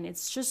again.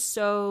 It's just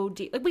so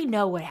deep. Like, we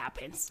know what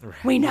happens.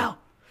 Right. We know.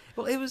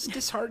 Well, it was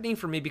disheartening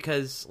for me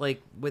because,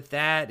 like, with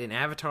that and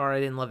Avatar, I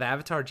didn't love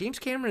Avatar. James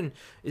Cameron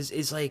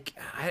is like,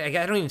 I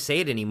don't even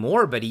say it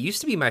anymore, but he used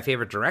to be my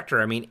favorite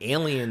director. I mean,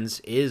 Aliens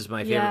is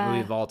my favorite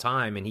movie of all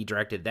time, and he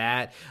directed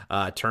that,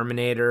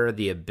 Terminator,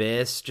 The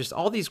Abyss, just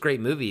all these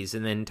great movies.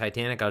 And then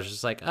Titanic, I was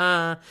just like,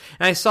 and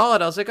I saw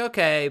it, I was like,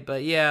 okay,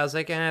 but yeah, I was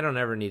like, I don't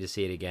ever need to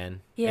see it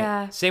again.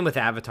 Yeah. And same with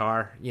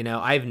Avatar. You know,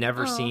 I've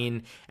never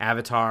seen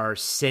Avatar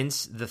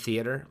since the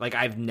theater. Like,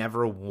 I've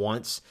never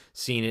once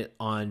seen it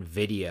on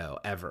video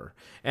ever.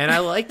 And I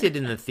liked it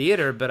in the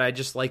theater, but I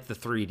just liked the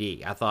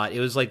 3D. I thought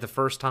it was like the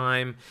first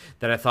time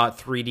that I thought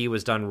 3D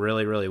was done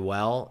really, really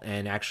well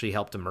and actually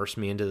helped immerse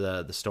me into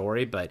the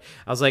story. But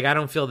I was like, I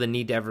don't feel the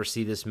need to ever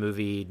see this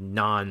movie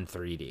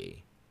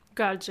non-3D.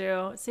 Got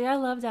you. See, I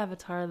loved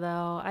Avatar,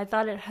 though. I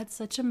thought it had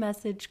such a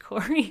message,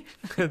 Corey.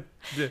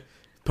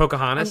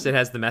 Pocahontas. It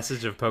has the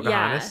message of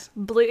Pocahontas.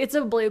 Yeah, blue. It's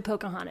a blue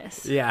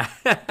Pocahontas. Yeah,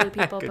 blue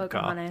people. Good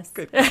Pocahontas.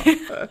 Good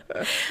call.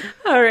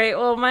 All right.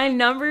 Well, my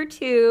number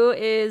 2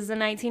 is the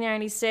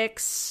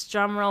 1996.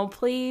 Drum roll,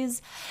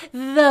 please.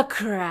 The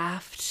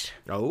Craft.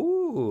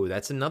 Oh,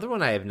 that's another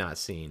one I have not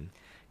seen.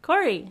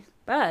 Corey,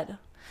 bud.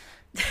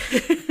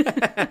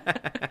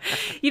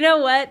 You know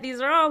what?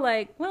 These are all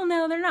like, well,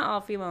 no, they're not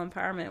all female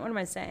empowerment. What am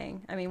I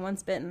saying? I mean,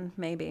 once bitten,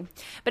 maybe.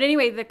 But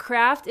anyway, The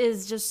Craft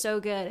is just so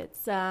good.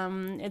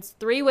 It's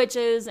 3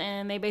 witches,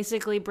 and they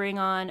basically bring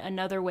on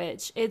another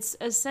witch. It's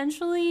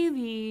essentially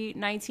the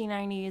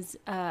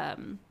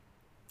 1990s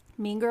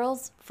Mean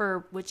Girls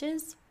for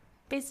witches,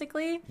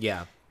 basically.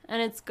 Yeah.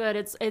 And it's good.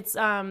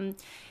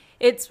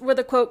 It's where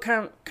the quote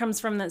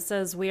comes from that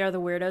says, "We are the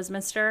weirdos,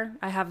 mister."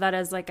 I have that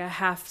as like a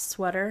half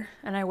sweater,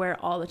 and I wear it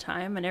all the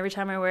time. And every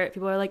time I wear it,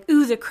 people are like,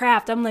 "Ooh, The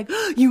Craft." I'm like,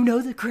 oh, you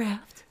know The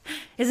Craft.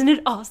 Isn't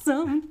it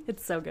awesome?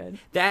 It's so good.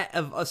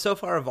 So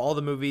far of all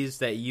the movies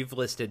that you've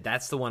listed,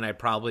 that's the one I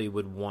probably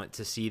would want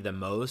to see the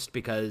most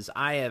because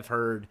I have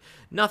heard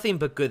nothing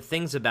but good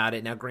things about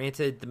it. Now,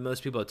 granted, the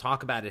most people that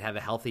talk about it have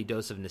a healthy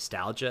dose of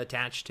nostalgia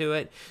attached to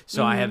it,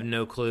 so I have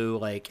no clue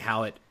like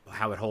how it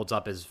holds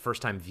up as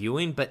first-time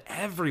viewing, but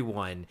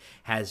everyone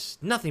has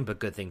nothing but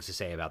good things to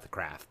say about The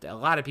Craft. A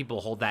lot of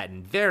people hold that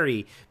in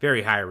very,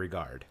 very high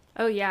regard.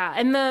 Oh, yeah.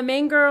 And the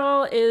main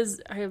girl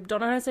is, I don't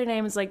know how to say her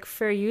name, is like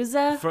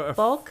Fairuza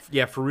Balk?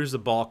 Yeah,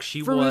 Fairuza Balk.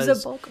 She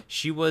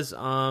was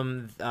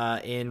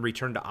in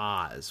Return to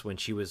Oz when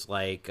she was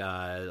like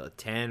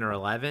 10 or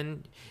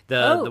 11.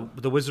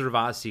 The Wizard of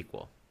Oz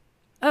sequel.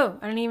 Oh,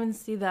 I didn't even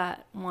see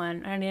that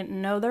one. I didn't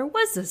know there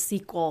was a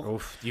sequel.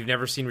 Oof, you've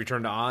never seen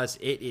Return to Oz?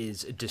 It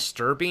is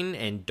disturbing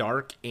and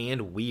dark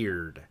and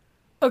weird.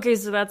 Okay,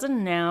 so that's a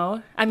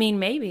no. I mean,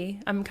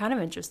 maybe. I'm kind of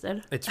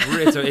interested. It's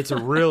a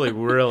really,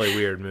 really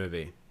weird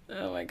movie.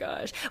 Oh my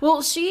gosh.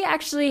 Well, she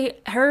actually,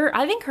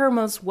 I think her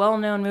most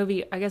well-known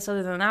movie, I guess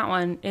other than that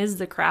one, is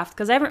The Craft,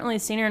 because I haven't really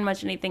seen her in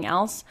much anything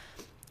else.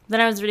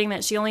 Then I was reading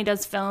that she only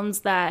does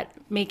films that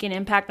make an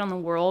impact on the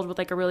world with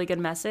like a really good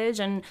message.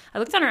 And I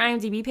looked on her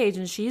IMDb page,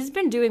 and she's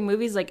been doing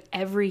movies like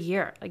every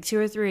year, like 2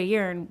 or 3 a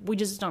year, and we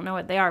just don't know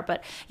what they are.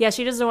 But yeah,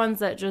 she does the ones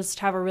that just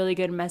have a really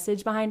good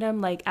message behind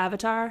them, like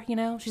Avatar. You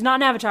know, she's not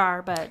an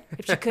Avatar, but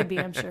if she could be,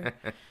 I'm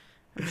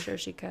sure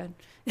she could.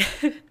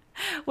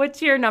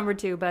 What's your number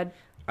 2, bud?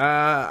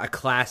 A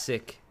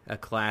classic.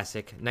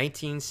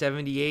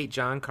 1978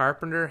 John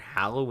Carpenter,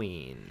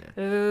 Halloween.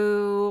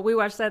 Ooh, we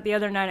watched that the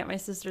other night at my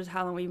sister's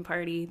Halloween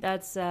party.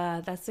 That's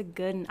a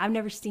good one. I've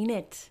never seen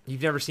it.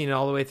 You've never seen it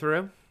all the way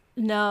through?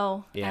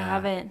 No, Yeah. I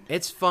haven't.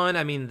 It's fun.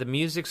 I mean, the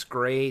music's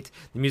great.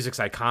 The music's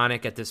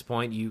iconic at this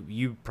point.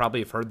 You probably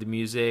have heard the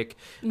music.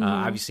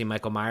 Obviously,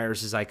 Michael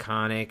Myers is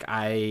iconic.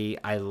 I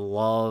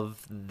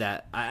love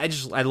that.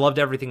 I loved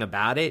everything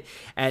about it.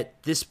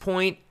 At this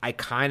point,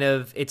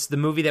 it's the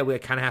movie that we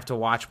kind of have to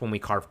watch when we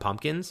carve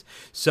pumpkins.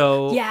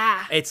 So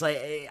yeah, it's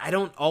like I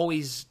don't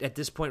always at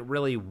this point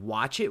really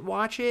watch it,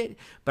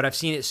 but I've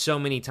seen it so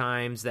many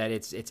times that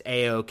it's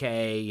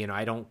A-okay. You know,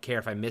 I don't care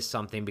if I miss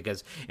something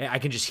because I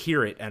can just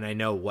hear it and I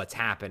know what's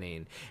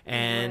happening.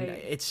 And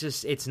Right.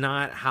 it's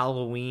not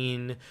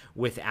Halloween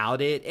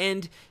without it.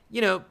 And,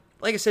 you know,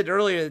 like I said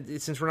earlier,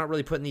 since we're not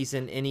really putting these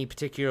in any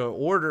particular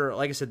order,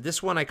 like I said,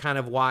 this one I kind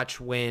of watch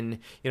when,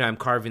 you know, I'm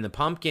carving the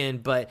pumpkin.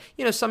 But,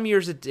 you know, some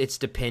years it's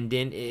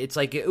dependent. It's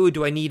like, ooh,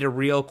 do I need a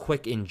real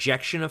quick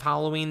injection of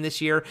Halloween this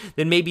year?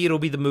 Then maybe it'll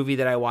be the movie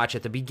that I watch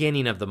at the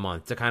beginning of the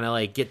month to kind of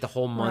like get the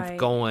whole month Right.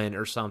 going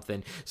or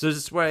something. So this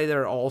is why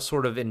they're all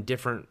sort of in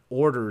different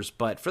orders.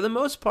 But for the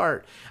most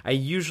part, I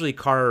usually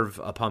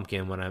carve a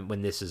pumpkin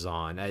when this is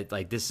on.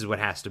 This is what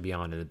has to be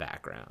on in the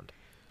background.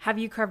 Have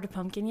you carved a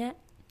pumpkin yet?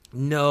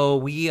 No,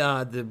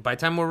 by the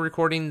time we're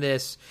recording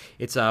this,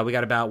 it's we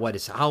got about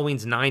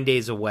Halloween's 9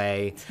 days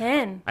away.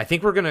 10. I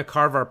think we're gonna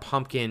carve our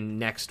pumpkin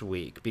next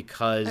week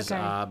because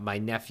Okay. my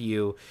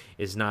nephew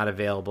is not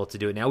available to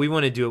do it now. We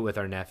want to do it with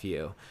our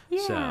nephew,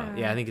 so Yeah.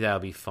 yeah, I think that'll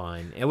be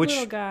fun. And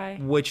Little guy.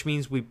 which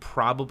means we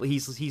probably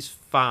he's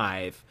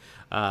 5.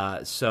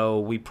 So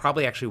we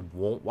probably actually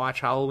won't watch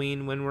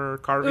Halloween when we're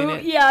carving Ooh,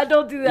 it. yeah,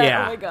 don't do that.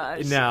 Yeah. Oh my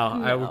gosh.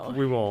 No.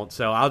 We won't.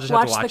 So I'll just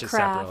have to watch the it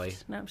craft. separately.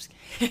 No, I'm just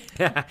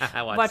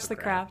kidding. Watch the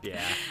craft.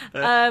 Yeah.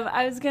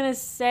 I was gonna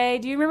say,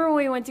 do you remember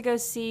when we went to go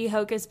see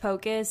Hocus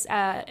Pocus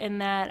in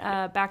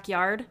that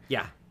backyard?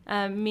 Yeah.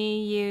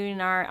 Me, you,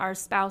 and our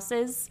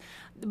spouses.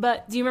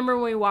 But do you remember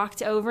when we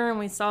walked over and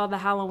we saw the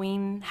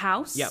Halloween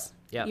house?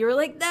 Yep. You were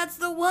like, "That's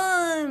the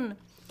one."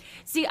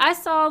 See, I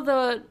saw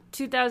the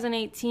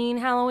 2018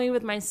 Halloween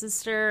with my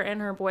sister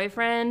and her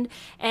boyfriend,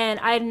 and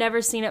I had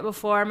never seen it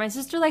before. My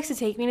sister likes to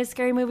take me to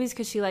scary movies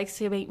because she likes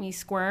to make me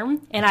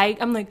squirm. And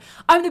I'm like,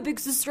 I'm the big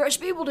sister. I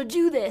should be able to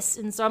do this.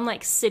 And so I'm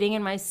like sitting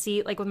in my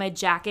seat, like with my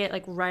jacket,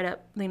 like right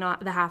up,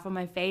 the half of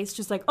my face,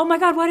 just like, oh my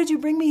God, why did you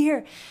bring me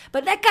here?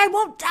 But that guy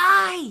won't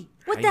die.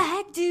 What the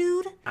heck,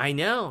 dude? I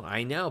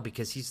know,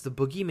 because he's the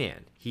boogeyman.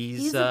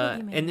 He's the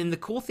boogeyman. And then the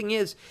cool thing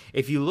is,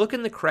 if you look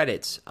in the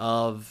credits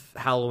of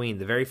Halloween,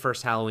 the very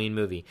first Halloween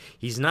movie,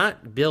 he's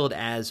not billed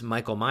as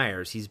Michael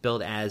Myers. He's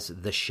billed as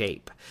the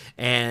Shape.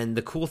 And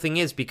the cool thing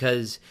is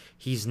because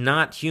he's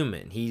not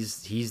human.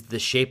 He's the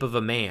shape of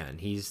a man.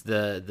 He's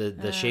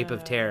the shape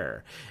of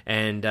terror.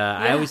 And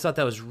I always thought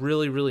that was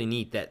really, really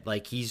neat that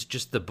like he's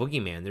just the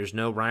boogeyman. There's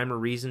no rhyme or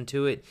reason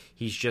to it.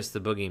 He's just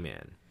the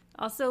boogeyman.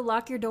 Also,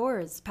 lock your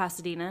doors,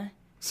 Pasadena.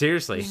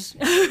 Seriously. Just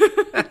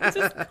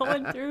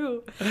going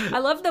through. I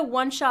love the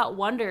one-shot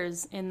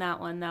wonders in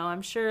that one, though.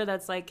 I'm sure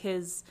that's like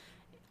his...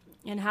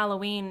 In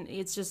Halloween,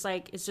 it's just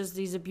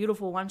these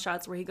beautiful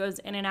one-shots where he goes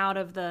in and out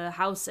of the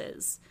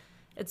houses.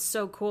 It's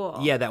so cool.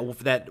 Yeah,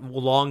 that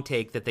long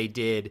take that they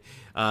did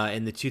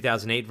in the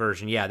 2008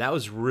 version. Yeah, that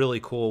was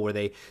really cool where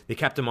they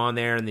kept him on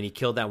there and then he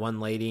killed that one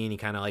lady and he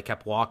kind of like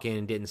kept walking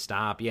and didn't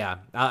stop. Yeah,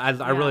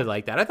 I really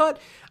like that.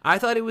 I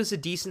thought it was a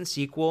decent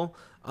sequel.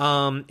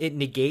 It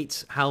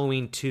negates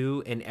Halloween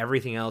 2 and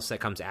everything else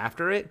that comes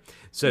after it.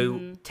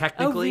 So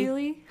technically, Oh,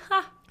 really?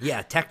 Ha!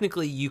 yeah,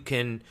 technically you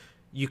can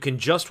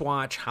just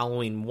watch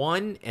Halloween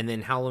 1 and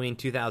then Halloween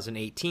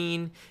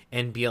 2018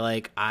 and be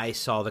like, I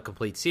saw the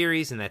complete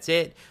series and that's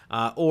it.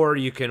 Or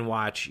you can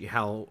watch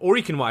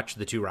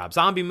the 2 Rob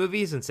Zombie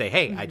movies and say,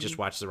 hey, I just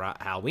watched the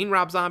Halloween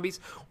Rob Zombies.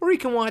 Or you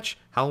can watch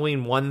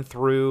Halloween 1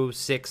 through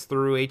 6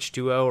 through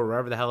H2O or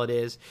wherever the hell it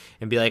is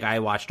and be like, I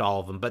watched all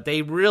of them. But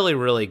they really,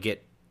 really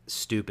get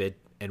stupid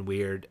and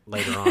weird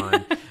later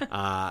on.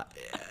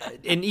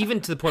 And even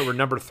to the point where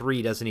number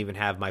 3 doesn't even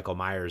have Michael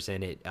Myers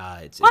in it.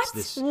 It's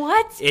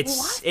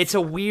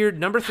a weird,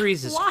 number 3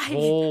 is this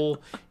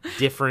whole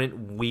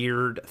different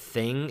weird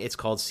thing. It's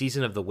called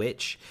Season of the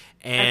Witch.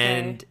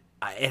 And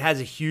it has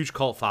a huge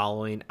cult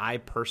following. I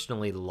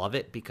personally love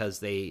it because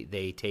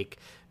they take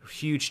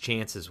huge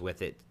chances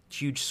with it.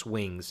 Huge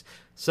swings,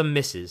 some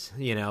misses,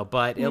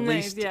 but at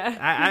least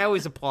I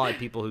always applaud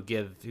people who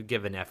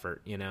give an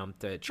effort,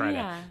 to try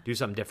to do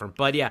something different.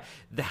 But yeah,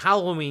 the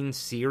Halloween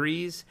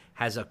series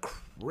has a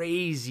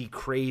crazy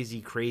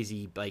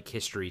like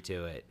history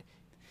to it.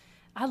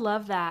 I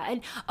love that.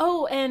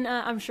 And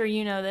I'm sure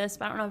you know this,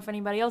 but I don't know if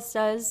anybody else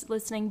does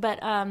listening, but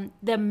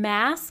the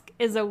mask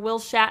is a Will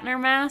Shatner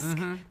mask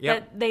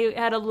that they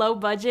had a low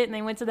budget and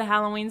they went to the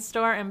Halloween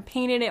store and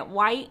painted it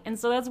white. And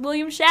so that's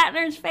William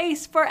Shatner's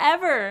face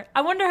forever.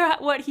 I wonder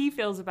what he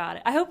feels about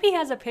it. I hope he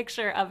has a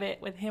picture of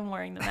it with him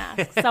wearing the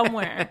mask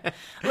somewhere.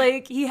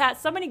 Like he has,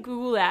 somebody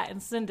Google that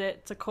and send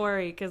it to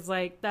Corey. Cause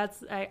like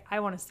I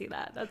want to see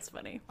that. That's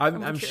funny.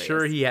 I'm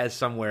sure he has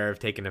somewhere of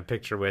taking a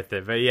picture with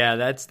it, but yeah,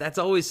 that's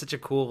always such a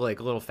cool like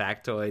little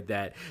factoid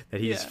that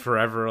he's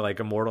forever like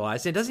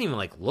immortalized. It doesn't even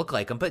like look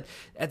like him, but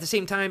at the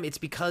same time, it's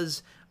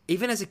because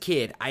even as a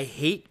kid, I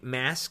hate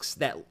masks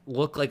that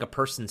look like a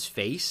person's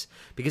face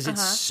because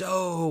it's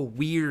so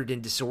weird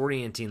and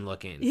disorienting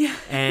looking. Yeah,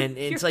 and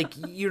it's like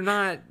you're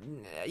not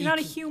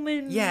a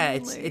human. Yeah,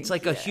 it's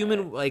like a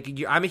human.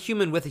 Like I'm a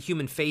human with a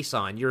human face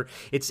on.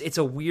 It's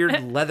a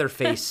weird leather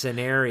face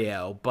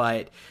scenario,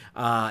 but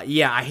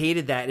I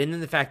hated that. And then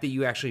the fact that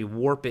you actually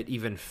warp it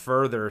even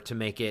further to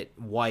make it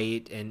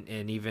white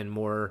and even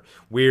more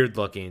weird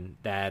looking.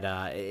 That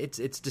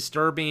it's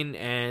disturbing,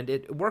 and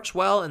it works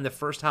well in the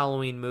first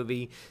Halloween movie.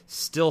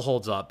 Still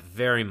holds up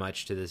very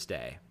much to this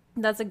day.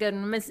 That's a good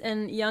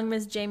one. Young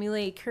Miss Jamie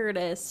Lee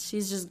Curtis,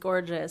 she's just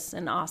gorgeous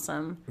and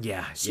awesome.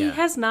 Yeah, she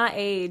has not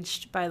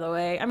aged, by the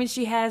way. I mean,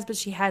 she has, but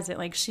she hasn't.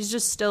 Like, she's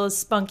just still as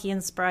spunky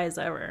and spry as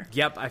ever.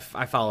 Yep, I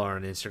follow her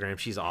on Instagram.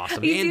 She's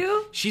awesome. You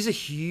do? She's a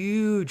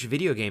huge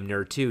video game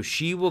nerd too.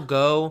 She will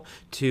go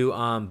to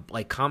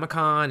like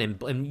Comic-Con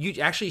and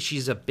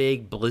she's a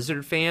big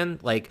Blizzard fan,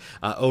 like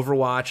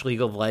Overwatch,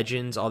 League of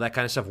Legends, all that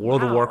kind of stuff.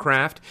 World of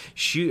Warcraft.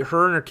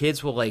 Her and her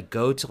kids will like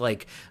go to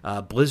like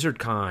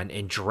BlizzardCon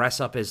and dress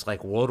up as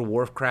like World of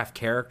Warcraft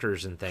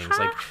characters and things.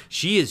 Like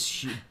she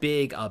is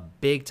a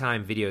big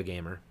time video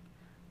gamer.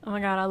 Oh my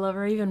god, I love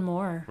her even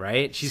more.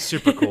 Right? She's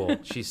super cool.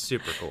 She's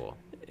super cool.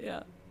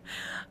 Yeah.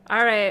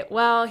 All right.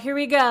 Well, here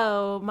we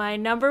go. My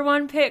number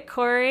one pick,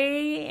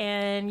 Corey,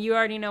 and you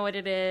already know what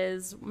it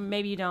is.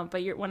 Maybe you don't,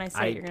 but when I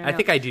say it, you're gonna know. I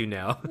think I do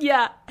know.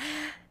 Yeah.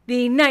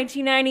 The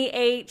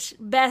 1998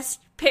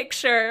 Best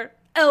Picture,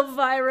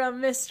 Elvira,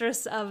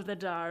 Mistress of the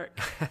Dark.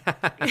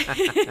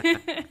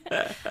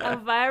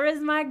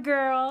 Elvira's my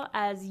girl,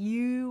 as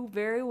you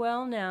very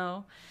well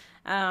know.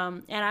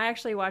 And I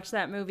actually watch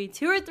that movie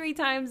 2 or 3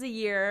 times a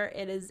year.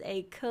 It is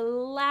a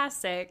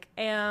classic.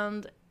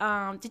 And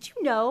did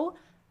you know?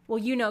 Well,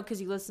 you know because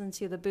you listened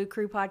to the Boo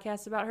Crew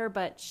podcast about her,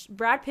 but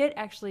Brad Pitt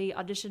actually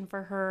auditioned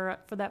for her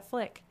for that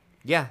flick.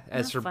 Yeah,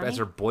 as her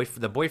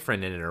boyfriend, the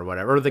boyfriend in it or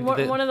whatever, or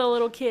one of the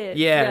little kids.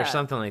 Yeah, or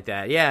something like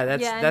that. Yeah,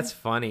 that's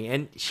funny.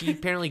 And she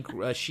apparently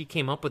she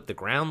came up with the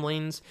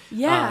Groundlings.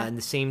 Yeah, in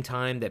the same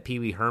time that Pee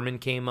Wee Herman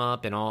came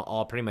up, and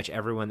all pretty much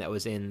everyone that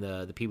was in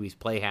the Pee Wee's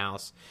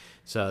Playhouse.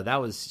 So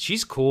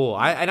she's cool.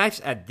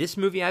 At this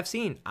movie I've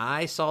seen.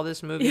 I saw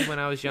this movie when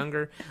I was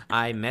younger.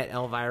 I met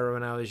Elvira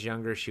when I was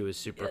younger. She was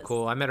super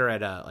cool. I met her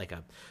at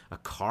a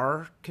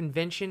car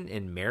convention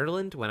in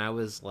Maryland when I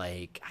was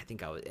like,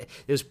 it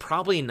was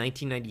probably in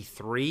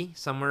 1993,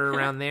 somewhere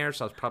around there.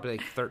 So I was probably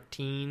like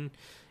 13.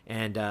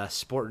 And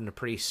sporting a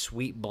pretty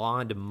sweet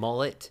blonde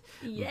mullet.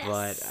 Yes.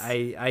 But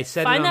I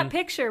said find that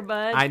picture,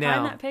 bud. I know.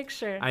 Find that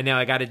picture. I know.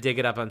 I got to dig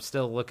it up. I'm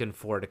still looking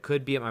for it. It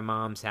could be at my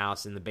mom's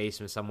house in the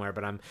basement somewhere,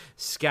 but I'm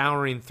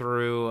scouring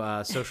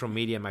through social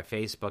media, my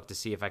Facebook, to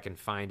see if I can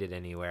find it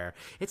anywhere.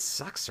 It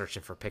sucks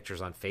searching for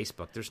pictures on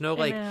Facebook. There's no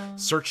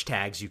search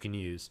tags you can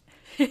use.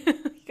 You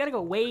got to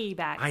go way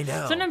back. I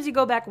know. Sometimes you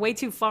go back way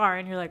too far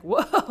and you're like,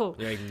 whoa.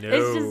 You're like,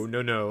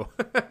 no.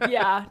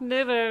 Yeah,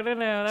 no.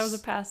 That was a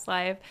past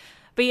life.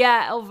 But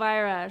yeah,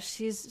 Elvira,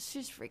 she's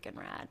freaking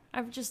rad.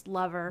 I just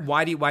love her.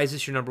 Why is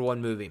this your number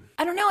one movie?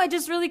 I don't know. I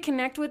just really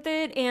connect with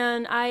it.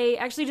 And I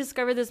actually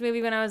discovered this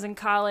movie when I was in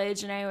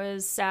college, and I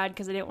was sad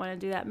because I didn't want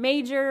to do that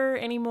major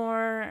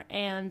anymore.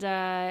 And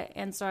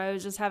so I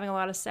was just having a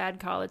lot of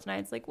sad college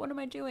nights. Like, what am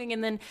I doing?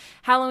 And then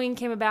Halloween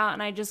came about,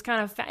 and I just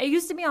kind of it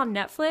used to be on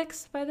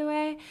Netflix, by the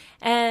way,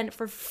 and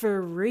for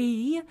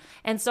free.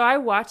 And so I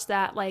watched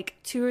that like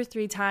 2 or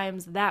 3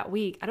 times that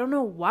week. I don't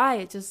know why.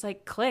 It just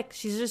like clicked.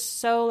 She's just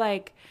so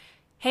like,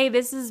 hey,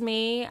 this is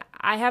me.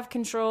 I have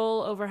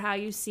control over how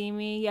you see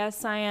me.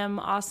 Yes, I am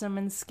awesome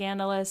and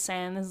scandalous,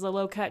 and this is a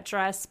low-cut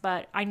dress,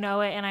 but I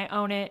know it and I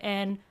own it,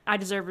 and I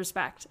deserve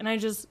respect. And I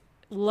just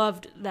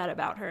loved that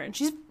about her. And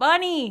she's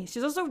funny.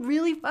 She's also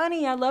really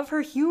funny. I love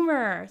her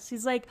humor.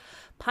 She's like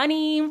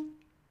punny.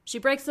 She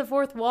breaks the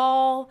fourth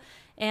wall,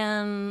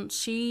 and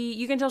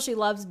you can tell she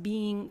loves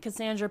being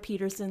Cassandra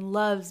Peterson,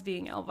 loves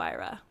being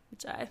Elvira,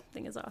 which I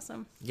think is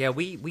awesome. Yeah,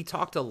 we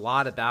talked a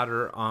lot about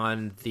her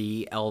on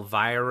the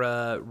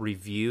Elvira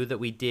review that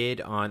we did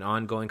on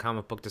Ongoing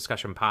Comic Book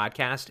Discussion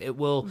podcast. It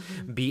will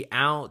be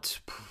out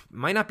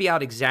might not be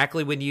out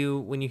exactly when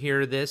you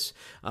hear this,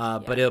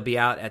 but it'll be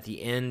out at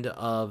the end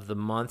of the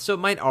month, so it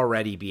might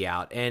already be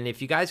out. And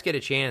if you guys get a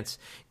chance,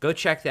 go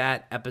check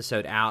that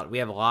episode out. We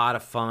have a lot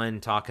of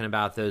fun talking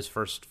about those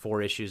first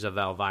 4 issues of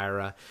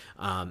Elvira.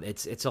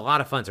 It's a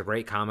lot of fun. It's a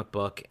great comic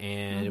book,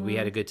 and we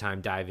had a good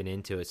time diving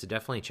into it. So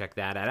definitely check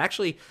that out.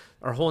 Actually,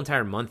 our whole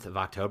entire month of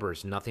October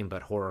is nothing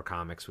but horror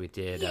comics. We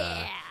did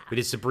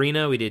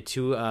Sabrina, we did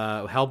 2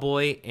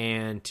 Hellboy,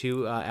 and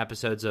 2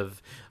 episodes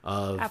of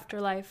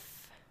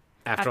Afterlife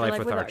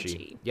with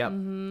Archie. Yep.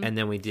 And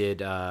then we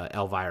did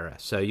Elvira.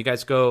 So you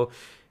guys go.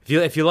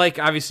 If you like,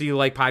 obviously you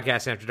like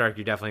Podcast After Dark,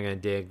 you're definitely going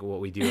to dig what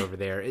we do over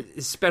there,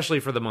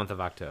 especially for the month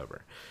of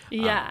October.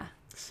 Yeah.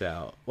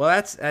 So, well,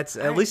 that's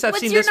at least I've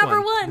seen this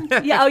one. What's your number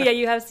one? Yeah. Oh, yeah.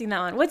 You have seen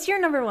that one. What's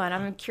your number one?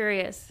 I'm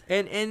curious.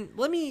 And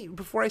let me,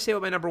 before I say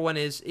what my number one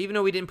is, even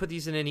though we didn't put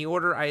these in any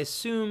order, I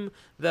assume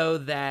though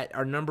that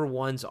our number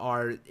ones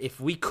are, if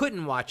we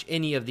couldn't watch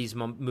any of these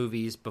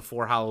movies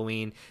before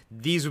Halloween,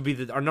 these would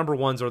be our number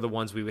ones are the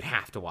ones we would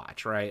have to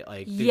watch, right?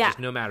 Like, just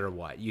no matter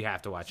what, you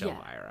have to watch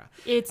Elvira.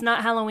 It's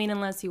not Halloween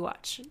unless you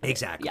watch.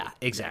 Exactly. Yeah.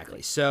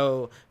 Exactly.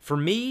 So for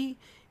me,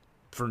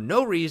 for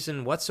no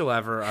reason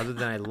whatsoever other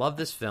than I love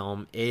this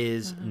film,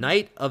 is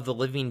Night of the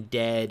Living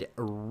Dead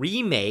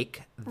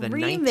remake, the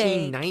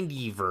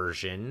 1990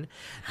 version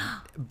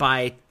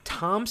by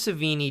Tom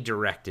Savini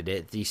directed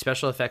it. The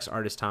special effects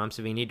artist Tom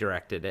Savini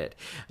directed it.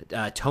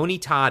 Tony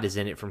Todd is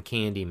in it from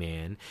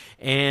Candyman.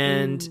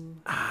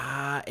 And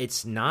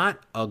it's not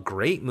a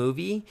great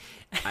movie.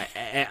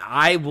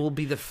 I will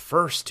be the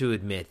first to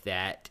admit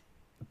that.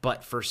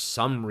 But for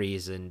some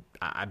reason,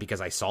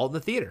 because I saw it in the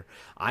theater,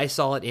 I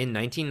saw it in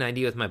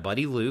 1990 with my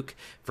buddy Luke.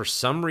 For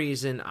some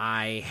reason,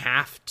 I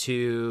have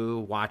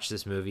to watch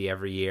this movie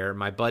every year.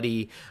 My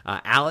buddy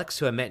Alex,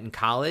 who I met in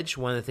college,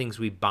 one of the things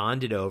we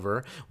bonded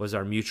over was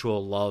our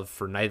mutual love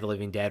for Night of the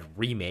Living Dead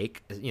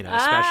remake,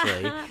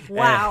 especially.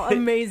 Wow,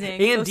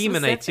 amazing. And so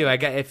Demon Knight, too.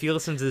 If you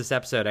listen to this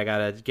episode, I got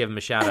to give him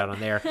a shout out on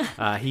there.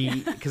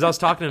 Because I was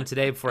talking to him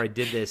today before I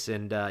did this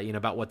and,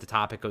 about what the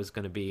topic was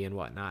going to be and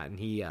whatnot. And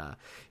he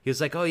was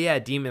like, oh, yeah,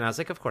 Demon. I was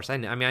like, of course, I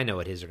know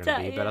what his are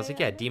going to be. But I was like,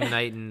 yeah, Demon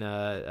Knight and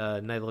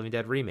Night of the Living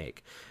Dead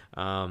remake.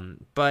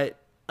 But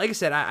like I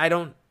said, I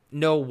don't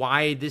know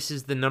why this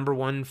is the number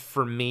one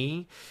for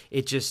me.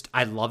 It just,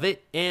 I love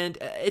it. And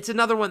it's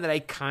another one that I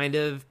kind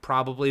of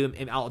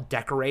probably, I'll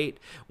decorate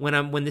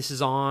when this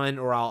is on,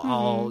 or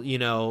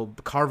I'll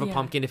carve a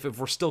pumpkin. If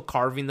we're still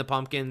carving the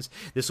pumpkins,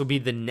 this will be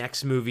the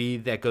next movie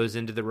that goes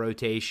into the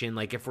rotation.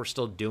 Like if we're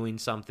still doing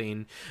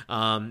something,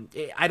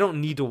 I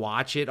don't need to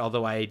watch it,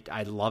 although I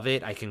love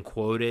it. I can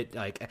quote it,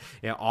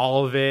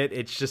 all of it.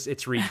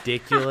 It's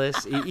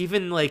ridiculous.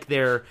 Even like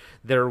their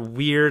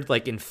weird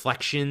like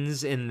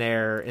inflections in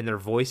their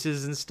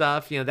voices and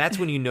stuff, that's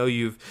when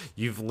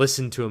you've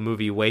listened to a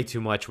movie way too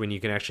much, when you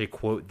can actually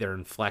quote their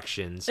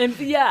inflections.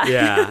 But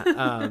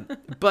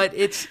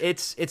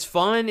it's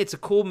fun. It's a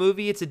cool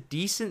movie. It's a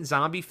decent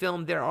zombie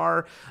film. There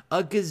are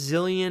a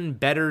gazillion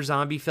better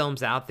zombie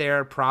films out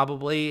there,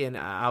 probably, and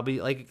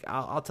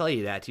I'll tell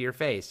you that to your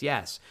face.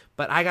 Yes,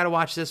 but I gotta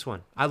watch this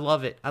one. I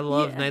love it. I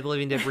love Night of the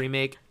Living Dead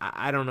remake.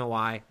 I don't know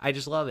why. I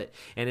just love it,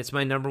 and it's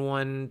my number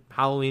one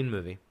Halloween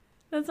movie.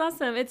 That's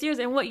awesome. It's yours.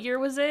 And what year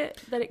was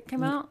it that it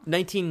came out?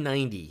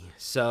 1990.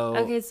 So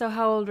okay. So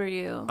how old were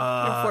you?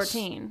 You're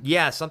 14.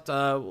 Yeah.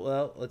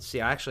 Well, let's see.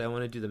 Actually, I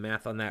want to do the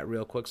math on that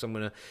real quick. So I'm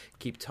going to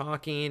keep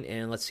talking.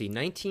 And let's see.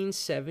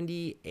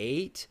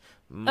 1978.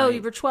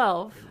 You were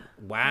 12.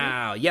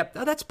 Wow. Yep.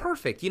 Oh, that's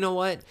perfect. You know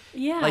what?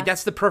 Yeah. Like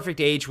that's the perfect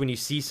age when you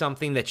see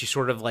something that you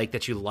sort of like,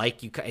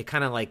 it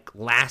kind of like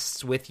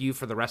lasts with you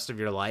for the rest of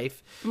your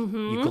life. Mm-hmm.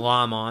 You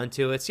glom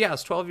onto it. So yeah, I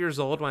was 12 years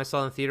old when I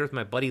saw it in the theater with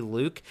my buddy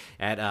Luke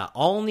at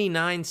Olney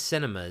 9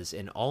 Cinemas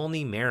in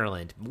Olney,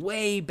 Maryland,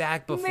 way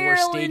back before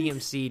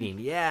stadium seating.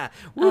 Yeah.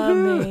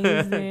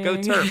 Amazing. Go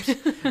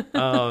Terps.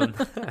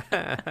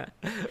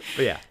 But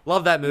yeah,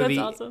 love that movie.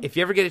 That's awesome. If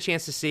you ever get a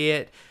chance to see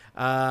it,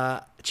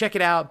 check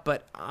it out.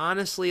 But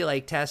honestly,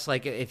 like Tess,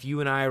 like if you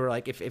and I were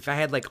like, if I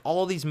had like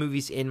all these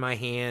movies in my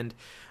hand,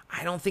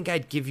 I don't think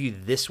I'd give you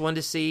this one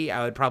to see.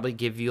 I would probably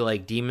give you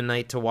like Demon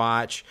Knight to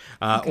watch,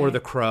 or The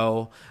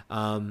Crow,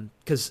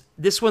 because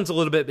this one's a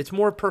little bit, it's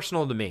more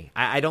personal to me.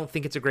 I don't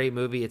think it's a great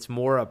movie. It's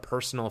more a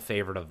personal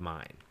favorite of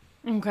mine.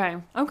 Okay.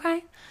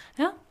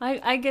 Yeah,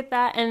 I get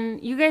that.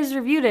 And you guys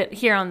reviewed it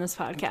here on this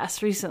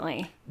podcast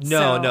recently.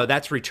 No,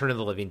 that's Return of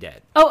the Living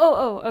Dead.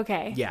 Oh,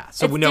 okay. Yeah.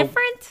 So it's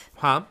different?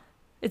 Huh?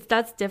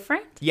 That's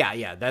different?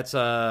 Yeah. That's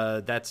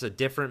a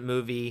different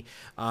movie.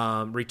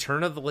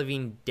 Return of the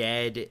Living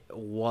Dead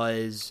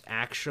was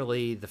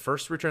actually, the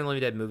first Return of the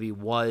Living Dead movie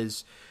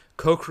was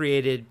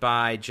co-written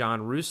by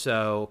John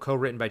Russo,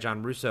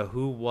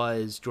 who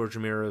was George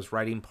Romero's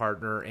writing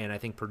partner and I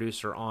think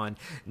producer on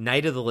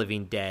Night of the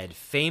Living Dead.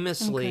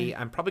 Famously,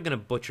 I'm probably going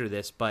to butcher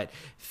this, but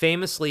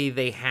famously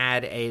they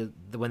had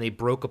when they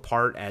broke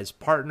apart as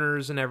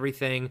partners and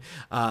everything,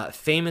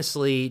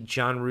 famously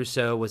John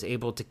Russo was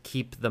able to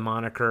keep the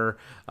moniker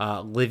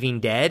Living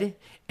Dead,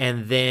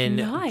 and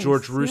then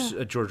George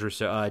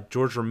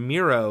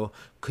Romero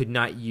could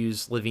not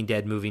use Living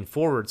Dead moving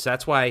forward. So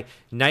that's why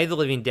Night of the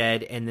Living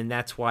Dead, and then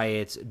that's why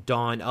it's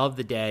Dawn of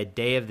the Dead,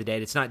 Day of the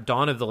Dead. It's not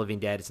Dawn of the Living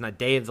Dead. It's not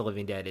Day of the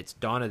Living Dead. It's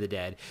Dawn of the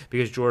Dead,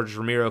 because George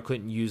Romero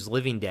couldn't use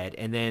Living Dead.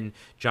 And then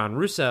John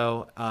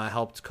Russo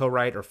helped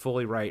co-write or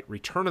fully write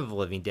Return of the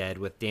Living Dead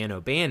with Dan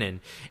O'Bannon.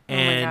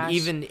 And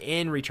even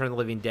in Return of the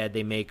Living Dead,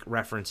 they make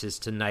references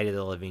to Night of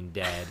the Living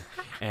Dead.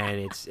 And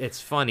it's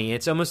funny.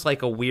 It's almost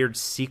like a weird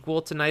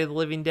sequel to Night of the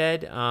Living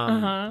Dead.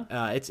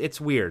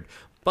 It's weird.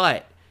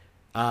 But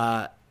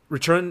Night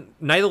of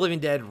the Living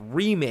Dead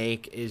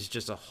remake is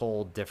just a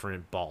whole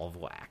different ball of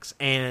wax,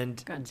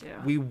 and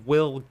we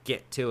will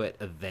get to it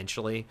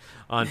eventually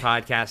on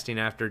Podcasting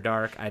After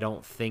Dark. I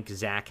don't think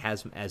Zach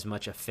has as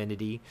much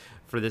affinity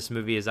for this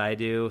movie as I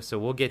do, so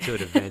we'll get to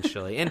it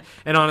eventually. and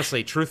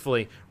honestly,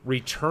 truthfully,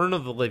 Return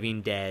of the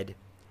Living Dead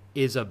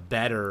is a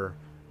better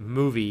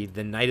movie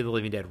than Night of the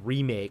Living Dead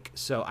remake,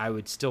 so I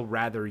would still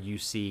rather you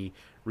see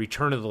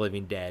Return of the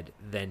Living Dead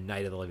than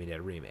Night of the Living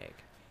Dead remake.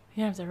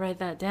 You have to write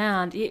that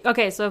down.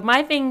 Okay, so if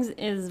my thing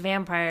is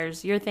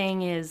vampires, your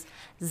thing is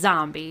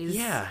zombies.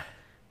 Yeah.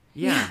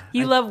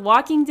 You love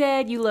Walking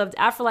Dead. You loved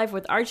Afterlife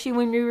with Archie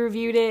when we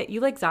reviewed it. You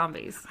like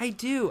zombies. I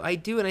do,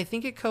 and I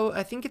think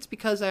it's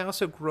because I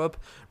also grew up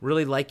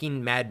really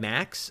liking Mad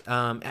Max.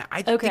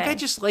 I think I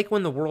just like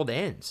when the world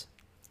ends.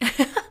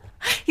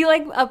 You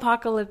like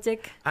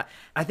apocalyptic?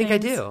 I think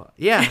things? I do.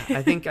 Yeah,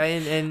 I think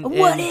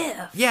what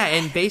if? Yeah,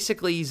 and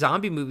basically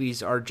zombie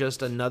movies are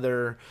just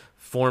another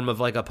form of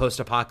like a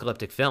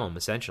post-apocalyptic film,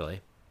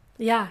 essentially.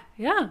 Yeah.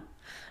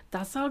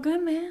 That's all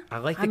good, man. I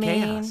like the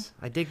chaos.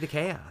 I dig the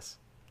chaos.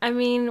 I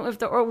mean, if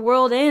the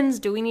world ends,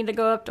 do we need to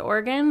go up to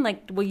Oregon?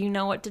 Like, will you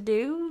know what to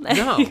do?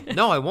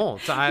 No, I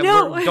won't.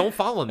 Don't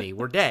follow me.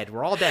 We're dead.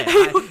 We're all dead.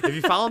 If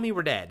you follow me,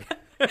 we're dead.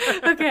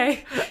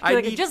 Okay.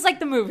 Just like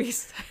the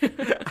movies.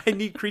 I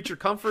need creature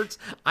comforts.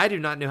 I do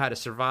not know how to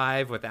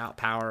survive without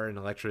power and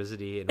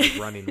electricity and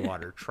running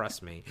water.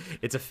 Trust me.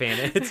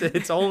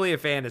 It's only a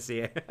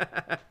fantasy.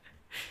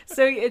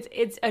 So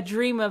it's a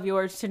dream of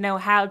yours to know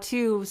how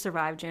to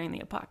survive during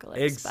the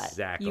apocalypse.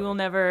 Exactly. But you will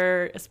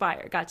never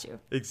aspire. Got you.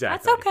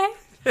 Exactly. That's okay.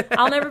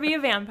 I'll never be a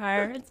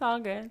vampire. It's all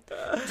good.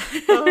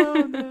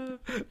 Oh no!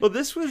 Well,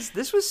 this was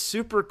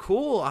super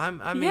cool.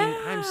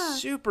 I'm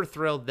super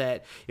thrilled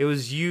that it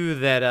was you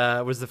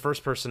that was the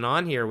first person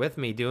on here with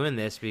me doing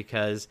this,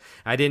 because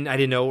I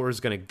didn't know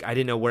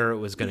where it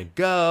was gonna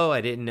go.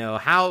 I didn't know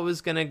how it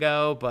was gonna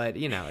go, but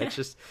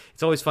it's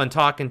always fun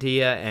talking to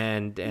you,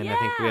 and I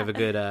think we have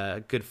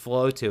a good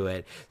flow to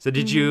it. So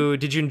did you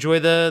enjoy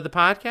the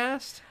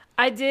podcast?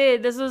 I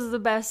did. This was the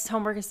best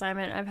homework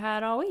assignment I've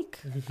had all week.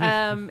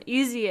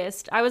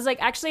 Easiest. I was like,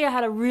 actually, I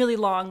had a really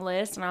long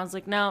list, and I was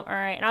like, no, all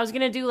right. And I was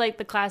going to do like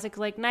the classic,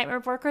 like Nightmare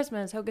Before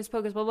Christmas, Hocus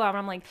Pocus, blah, blah. And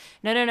I'm like,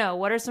 no.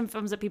 What are some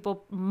films that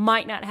people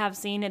might not have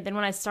seen? And then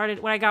when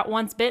I got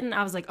Once Bitten,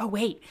 I was like, oh,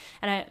 wait.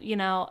 And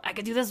I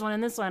could do this one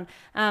and this one.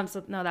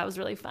 So no, that was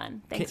really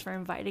fun. Thanks for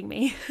inviting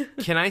me.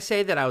 Can I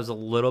say that I was a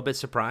little bit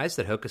surprised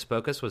that Hocus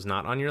Pocus was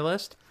not on your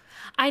list?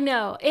 I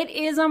know. It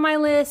is on my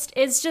list.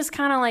 It's just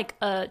kind of like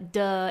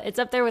duh. It's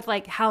up there with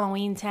like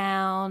Halloween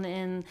Town,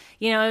 and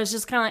it was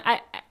just kind of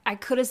like I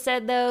could have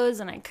said those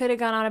and I could have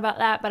gone on about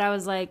that, but I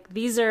was like,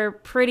 these are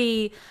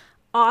pretty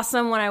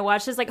awesome when I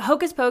watch this. Like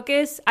Hocus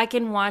Pocus, I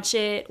can watch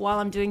it while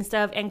I'm doing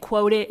stuff and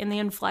quote it in the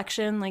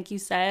inflection, like you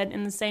said,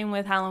 and the same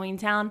with Halloween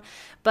Town.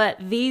 But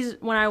these,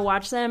 when I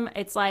watch them,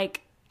 it's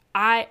like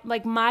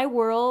my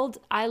world,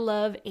 I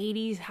love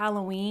 80s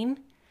Halloween.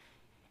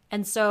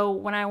 And so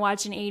when I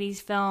watch an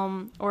 80s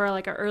film or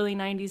like an early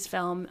 90s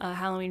film, a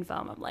Halloween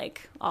film, I'm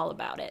like all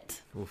about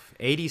it. Oof.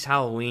 80s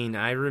Halloween,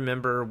 I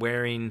remember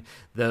wearing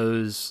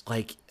those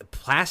like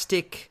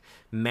plastic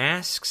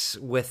masks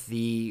with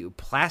the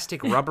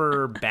plastic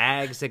rubber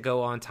bags that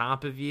go on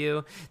top of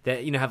you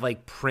that have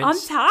like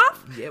prints on top.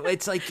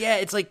 It's like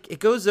it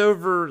goes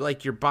over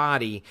like your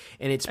body,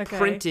 and it's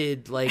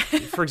printed like,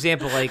 for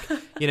example, like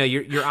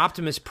you're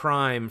Optimus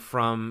Prime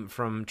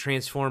from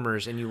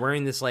Transformers, and you're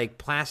wearing this like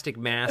plastic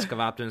mask of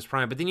Optimus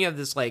Prime, but then you have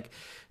this like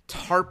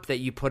tarp that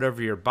you put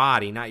over your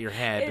body, not your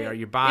head, but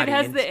your body. It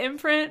has the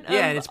imprint of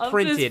and it's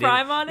printed Optimus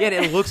Prime on it. Yeah,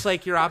 and it looks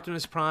like you're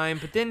Optimus Prime,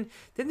 but then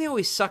they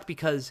always suck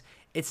because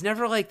it's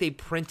never like they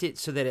print it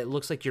so that it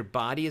looks like your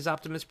body is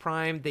Optimus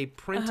Prime. They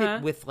print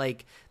it with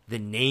like the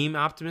name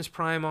Optimus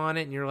Prime on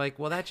it, and you're like,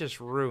 well, that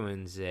just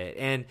ruins it.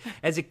 And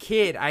as a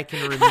kid, I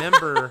can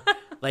remember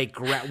like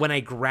when I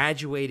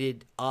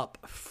graduated up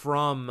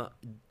from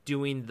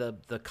doing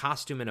the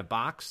costume in a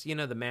box, the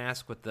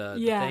mask with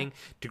the thing,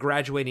 to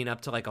graduating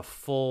up to like a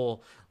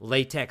full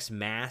latex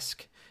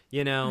mask. My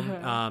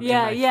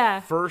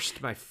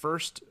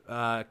first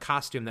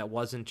costume that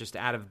wasn't just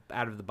out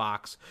of the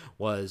box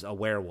was a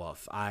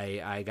werewolf.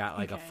 I got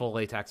like a full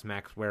latex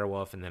mask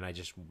werewolf, and then I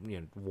just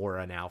wore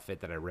an outfit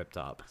that I ripped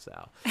up.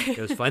 So it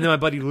was fun. And then my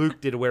buddy Luke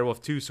did a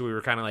werewolf too, so we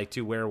were kind of like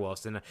two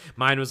werewolves. And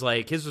mine was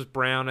like, his was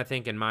brown, I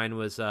think, and mine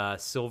was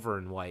silver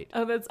and white.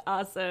 Oh, that's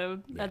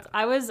awesome.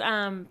 I was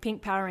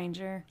Pink Power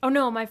Ranger. Oh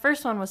no, my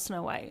first one was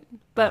Snow White,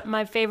 but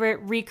my favorite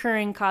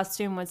recurring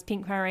costume was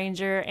Pink Power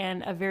Ranger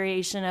and a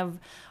variation of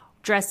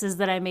dresses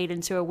that I made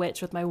into a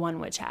witch with my one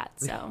witch hat.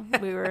 So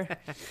we were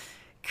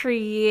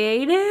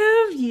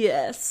creative.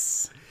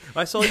 Yes.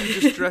 I saw you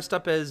just dressed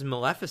up as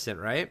Maleficent,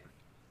 right?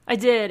 I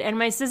did. And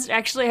my sister,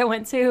 actually, I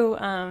went to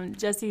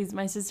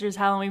my sister's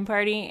Halloween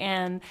party,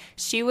 and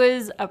she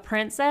was a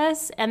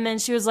princess. And then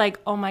she was like,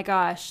 oh my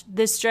gosh,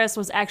 this dress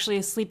was actually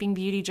a Sleeping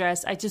Beauty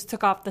dress. I just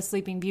took off the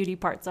Sleeping Beauty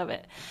parts of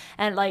it.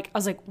 And like, I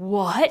was like,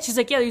 what? She's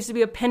like, yeah, there used to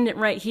be a pendant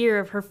right here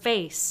of her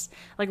face,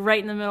 like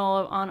right in the middle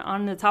of,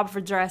 on the top of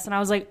her dress. And I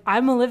was like,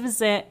 I'm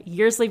Maleficent,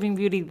 you're Sleeping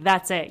Beauty.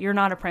 That's it. You're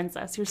not a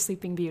princess. You're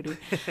Sleeping Beauty.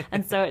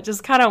 And so it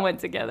just kind of went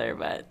together,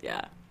 but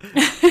yeah.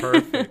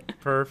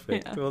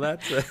 Perfect. Yeah. Well,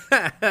 that's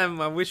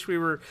I wish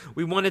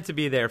we wanted to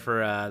be there for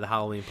the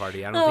Halloween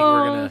party. I don't think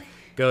we're gonna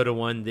go to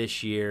one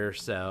this year,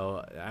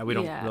 so we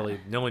don't really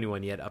know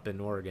anyone yet up in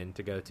Oregon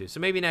to go to. So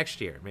maybe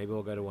next year. Maybe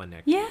we'll go to one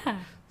next year.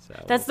 So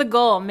that's the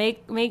goal.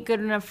 Make good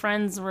enough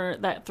friends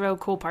that throw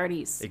cool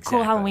parties. Exactly.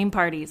 Cool Halloween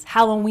parties.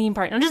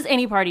 Not just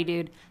any party,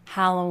 dude.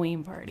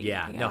 Halloween party.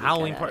 Yeah, no,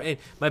 Halloween party.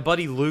 My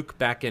buddy Luke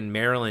back in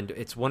Maryland,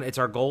 it's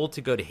our goal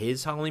to go to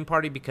his Halloween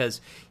party because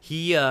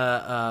he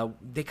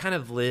they kind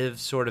of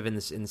live sort of in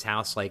this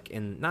house, like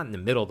not in the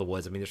middle of the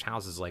woods. I mean, there's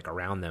houses like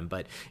around them,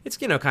 but it's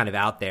kind of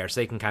out there, so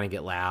they can kind of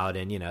get loud,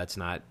 and it's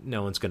not,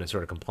 no one's going to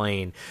sort of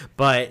complain.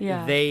 But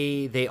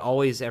they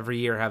always every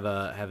year have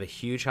a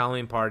huge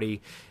Halloween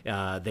party.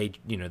 They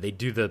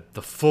do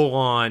the full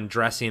on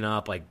dressing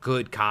up, like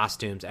good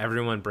costumes.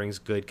 Everyone brings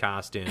good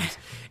costumes,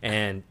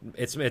 and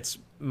it's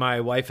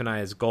my wife and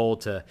I's goal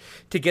to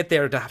get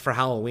there for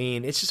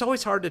Halloween. It's just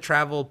always hard to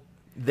travel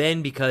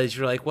then because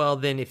you're like, well,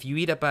 then if you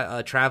eat up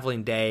a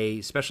traveling day,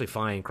 especially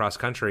flying cross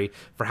country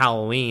for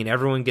Halloween,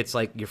 everyone gets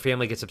like, your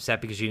family gets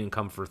upset because you didn't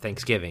come for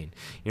Thanksgiving.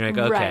 You're like,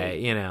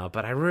 okay, right.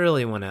 But I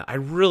really want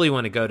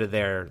to go to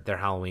their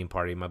Halloween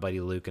party. My buddy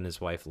Luke and his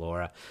wife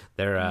Laura,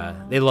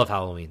 they love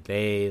Halloween.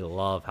 They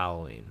love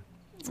Halloween.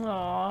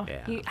 Aw,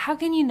 yeah. How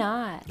can you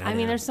not? I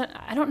mean,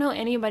 I don't know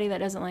anybody that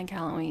doesn't like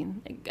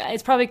Halloween.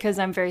 It's probably because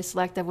I'm very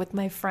selective with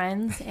my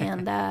friends,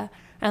 and I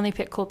only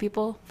pick cool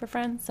people for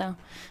friends. So,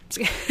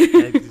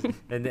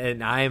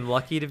 and I am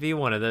lucky to be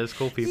one of those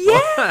cool people.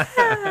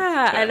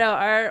 Yeah, I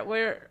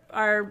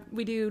know.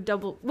 We do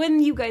double.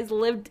 When you guys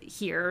lived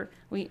here,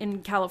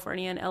 in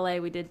California and LA,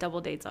 we did double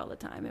dates all the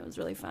time. It was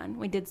really fun.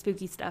 We did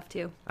spooky stuff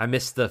too. I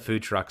missed the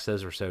food trucks;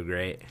 those were so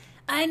great.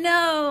 I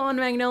know, on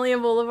Magnolia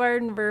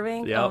Boulevard in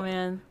Burbank. Yep. Oh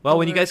man! Well,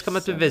 when you guys come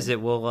up to visit,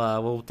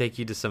 we'll take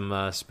you to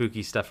some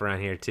spooky stuff around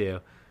here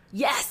too.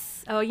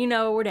 Yes. Oh,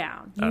 we're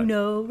down.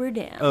 We're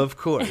down. Of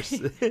course.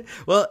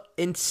 Well,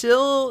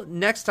 until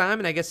next time,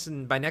 and I guess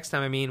by next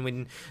time I mean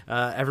when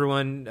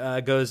everyone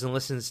goes and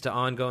listens to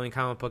Ongoing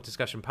Comic Book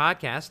Discussion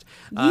Podcast.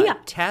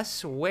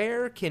 Tess,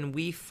 where can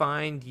we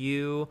find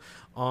you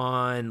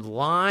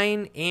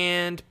online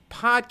and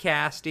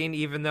podcasting,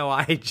 even though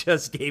I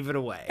just gave it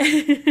away?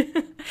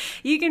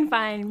 You can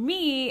find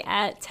me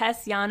at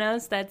Tess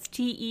Llanos. That's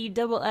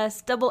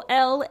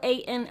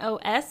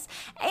TESSLLANOS.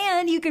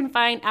 And you can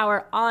find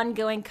our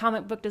Ongoing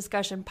Comic Book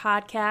Discussion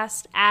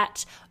Podcast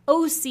at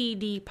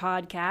OCD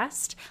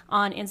Podcast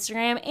on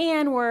Instagram,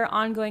 and we're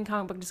Ongoing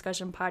Comic Book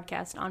Discussion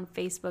Podcast on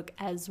Facebook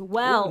as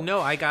well. Ooh,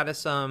 no, I got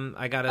us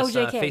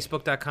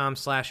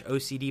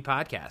Facebook.com/OCD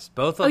Podcast.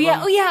 Both of them.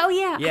 Yeah.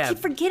 I keep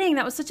forgetting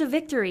that was such a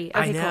victory.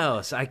 I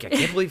know. So I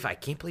can't believe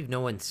no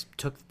one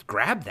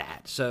grabbed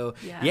that. So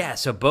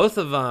so both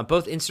of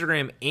both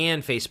Instagram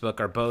and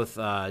Facebook are both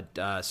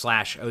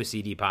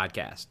 /OCD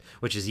Podcast,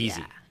 which is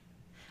easy. Yeah.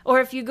 Or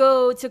if you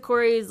go to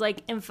Corey's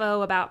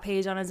info about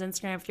page on his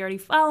Instagram, if you already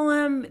follow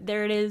him,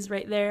 there it is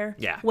right there.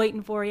 Yeah.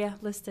 Waiting for you,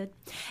 listed.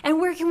 And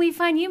where can we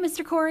find you,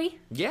 Mr. Corey?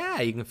 Yeah,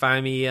 you can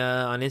find me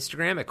on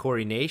Instagram at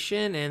Corey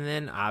Nation, and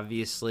then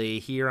obviously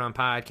here on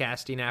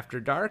Podcasting After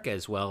Dark,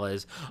 as well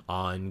as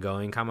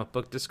Ongoing Comic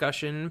Book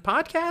Discussion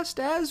Podcast,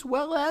 as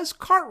well as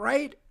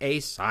Cartwright, a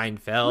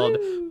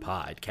Seinfeld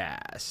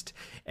podcast.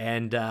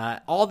 And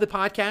all the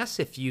podcasts,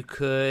 if you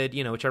could,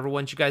 whichever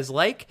ones you guys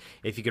like,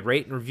 if you could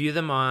rate and review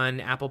them on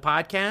Apple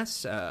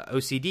Podcasts,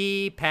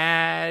 OCD,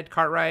 Pad,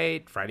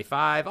 Cartwright, Friday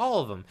 5,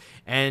 all of them,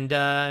 and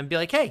be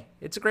like, hey,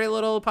 it's a great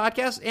little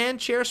podcast, and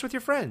share us with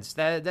your friends.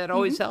 That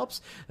always helps.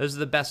 Those are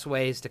the best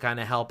ways to kind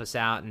of help us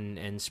out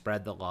and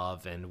spread the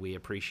love, and we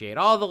appreciate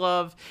all the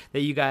love that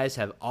you guys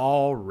have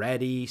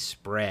already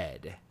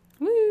spread.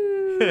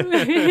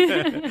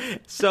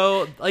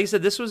 So, like I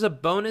said, this was a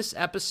bonus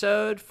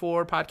episode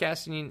for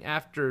Podcasting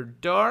After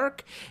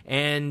Dark,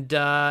 and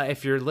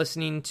if you're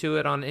listening to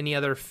it on any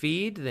other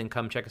feed, then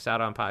come check us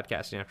out on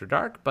Podcasting After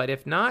Dark. But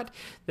if not,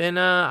 then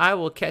I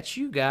will catch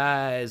you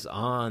guys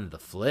on the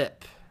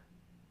flip.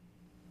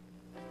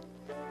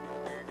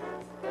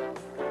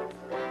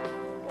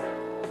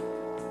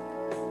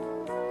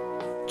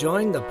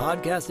 Join the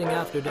Podcasting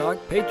After Dark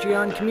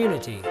Patreon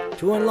community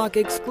to unlock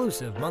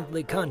exclusive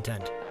monthly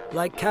content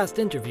like cast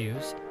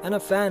interviews and a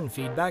fan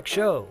feedback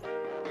show.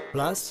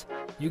 Plus,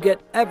 you get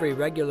every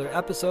regular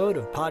episode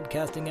of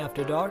Podcasting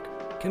After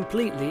Dark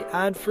completely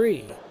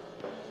ad-free.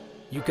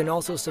 You can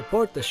also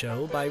support the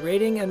show by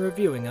rating and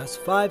reviewing us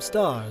 5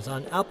 stars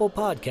on Apple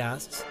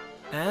Podcasts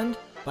and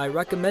by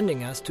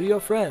recommending us to your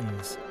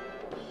friends.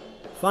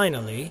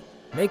 Finally,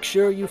 make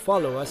sure you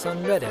follow us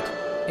on Reddit,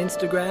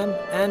 Instagram,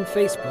 and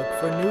Facebook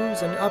for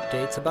news and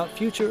updates about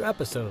future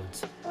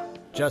episodes.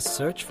 Just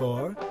search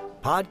for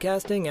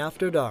Podcasting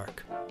After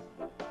Dark.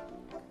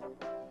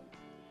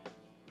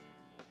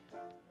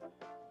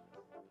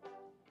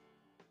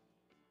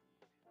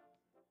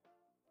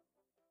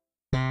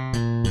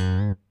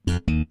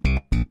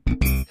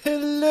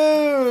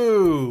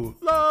 Hello!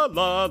 La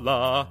la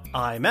la.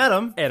 I'm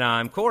Adam. And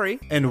I'm Corey.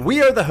 And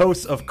we are the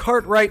hosts of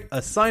Cartwright, a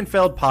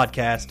Seinfeld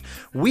podcast.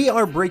 We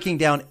are breaking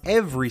down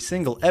every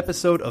single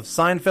episode of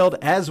Seinfeld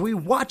as we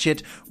watch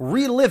it,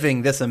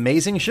 reliving this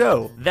amazing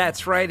show.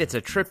 That's right, it's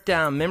a trip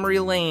down memory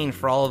lane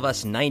for all of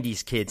us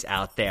 90s kids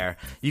out there.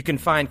 You can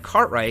find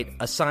Cartwright,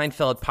 a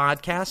Seinfeld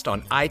podcast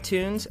on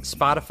iTunes,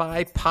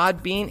 Spotify,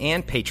 Podbean,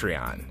 and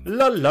Patreon.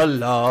 La la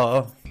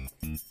la.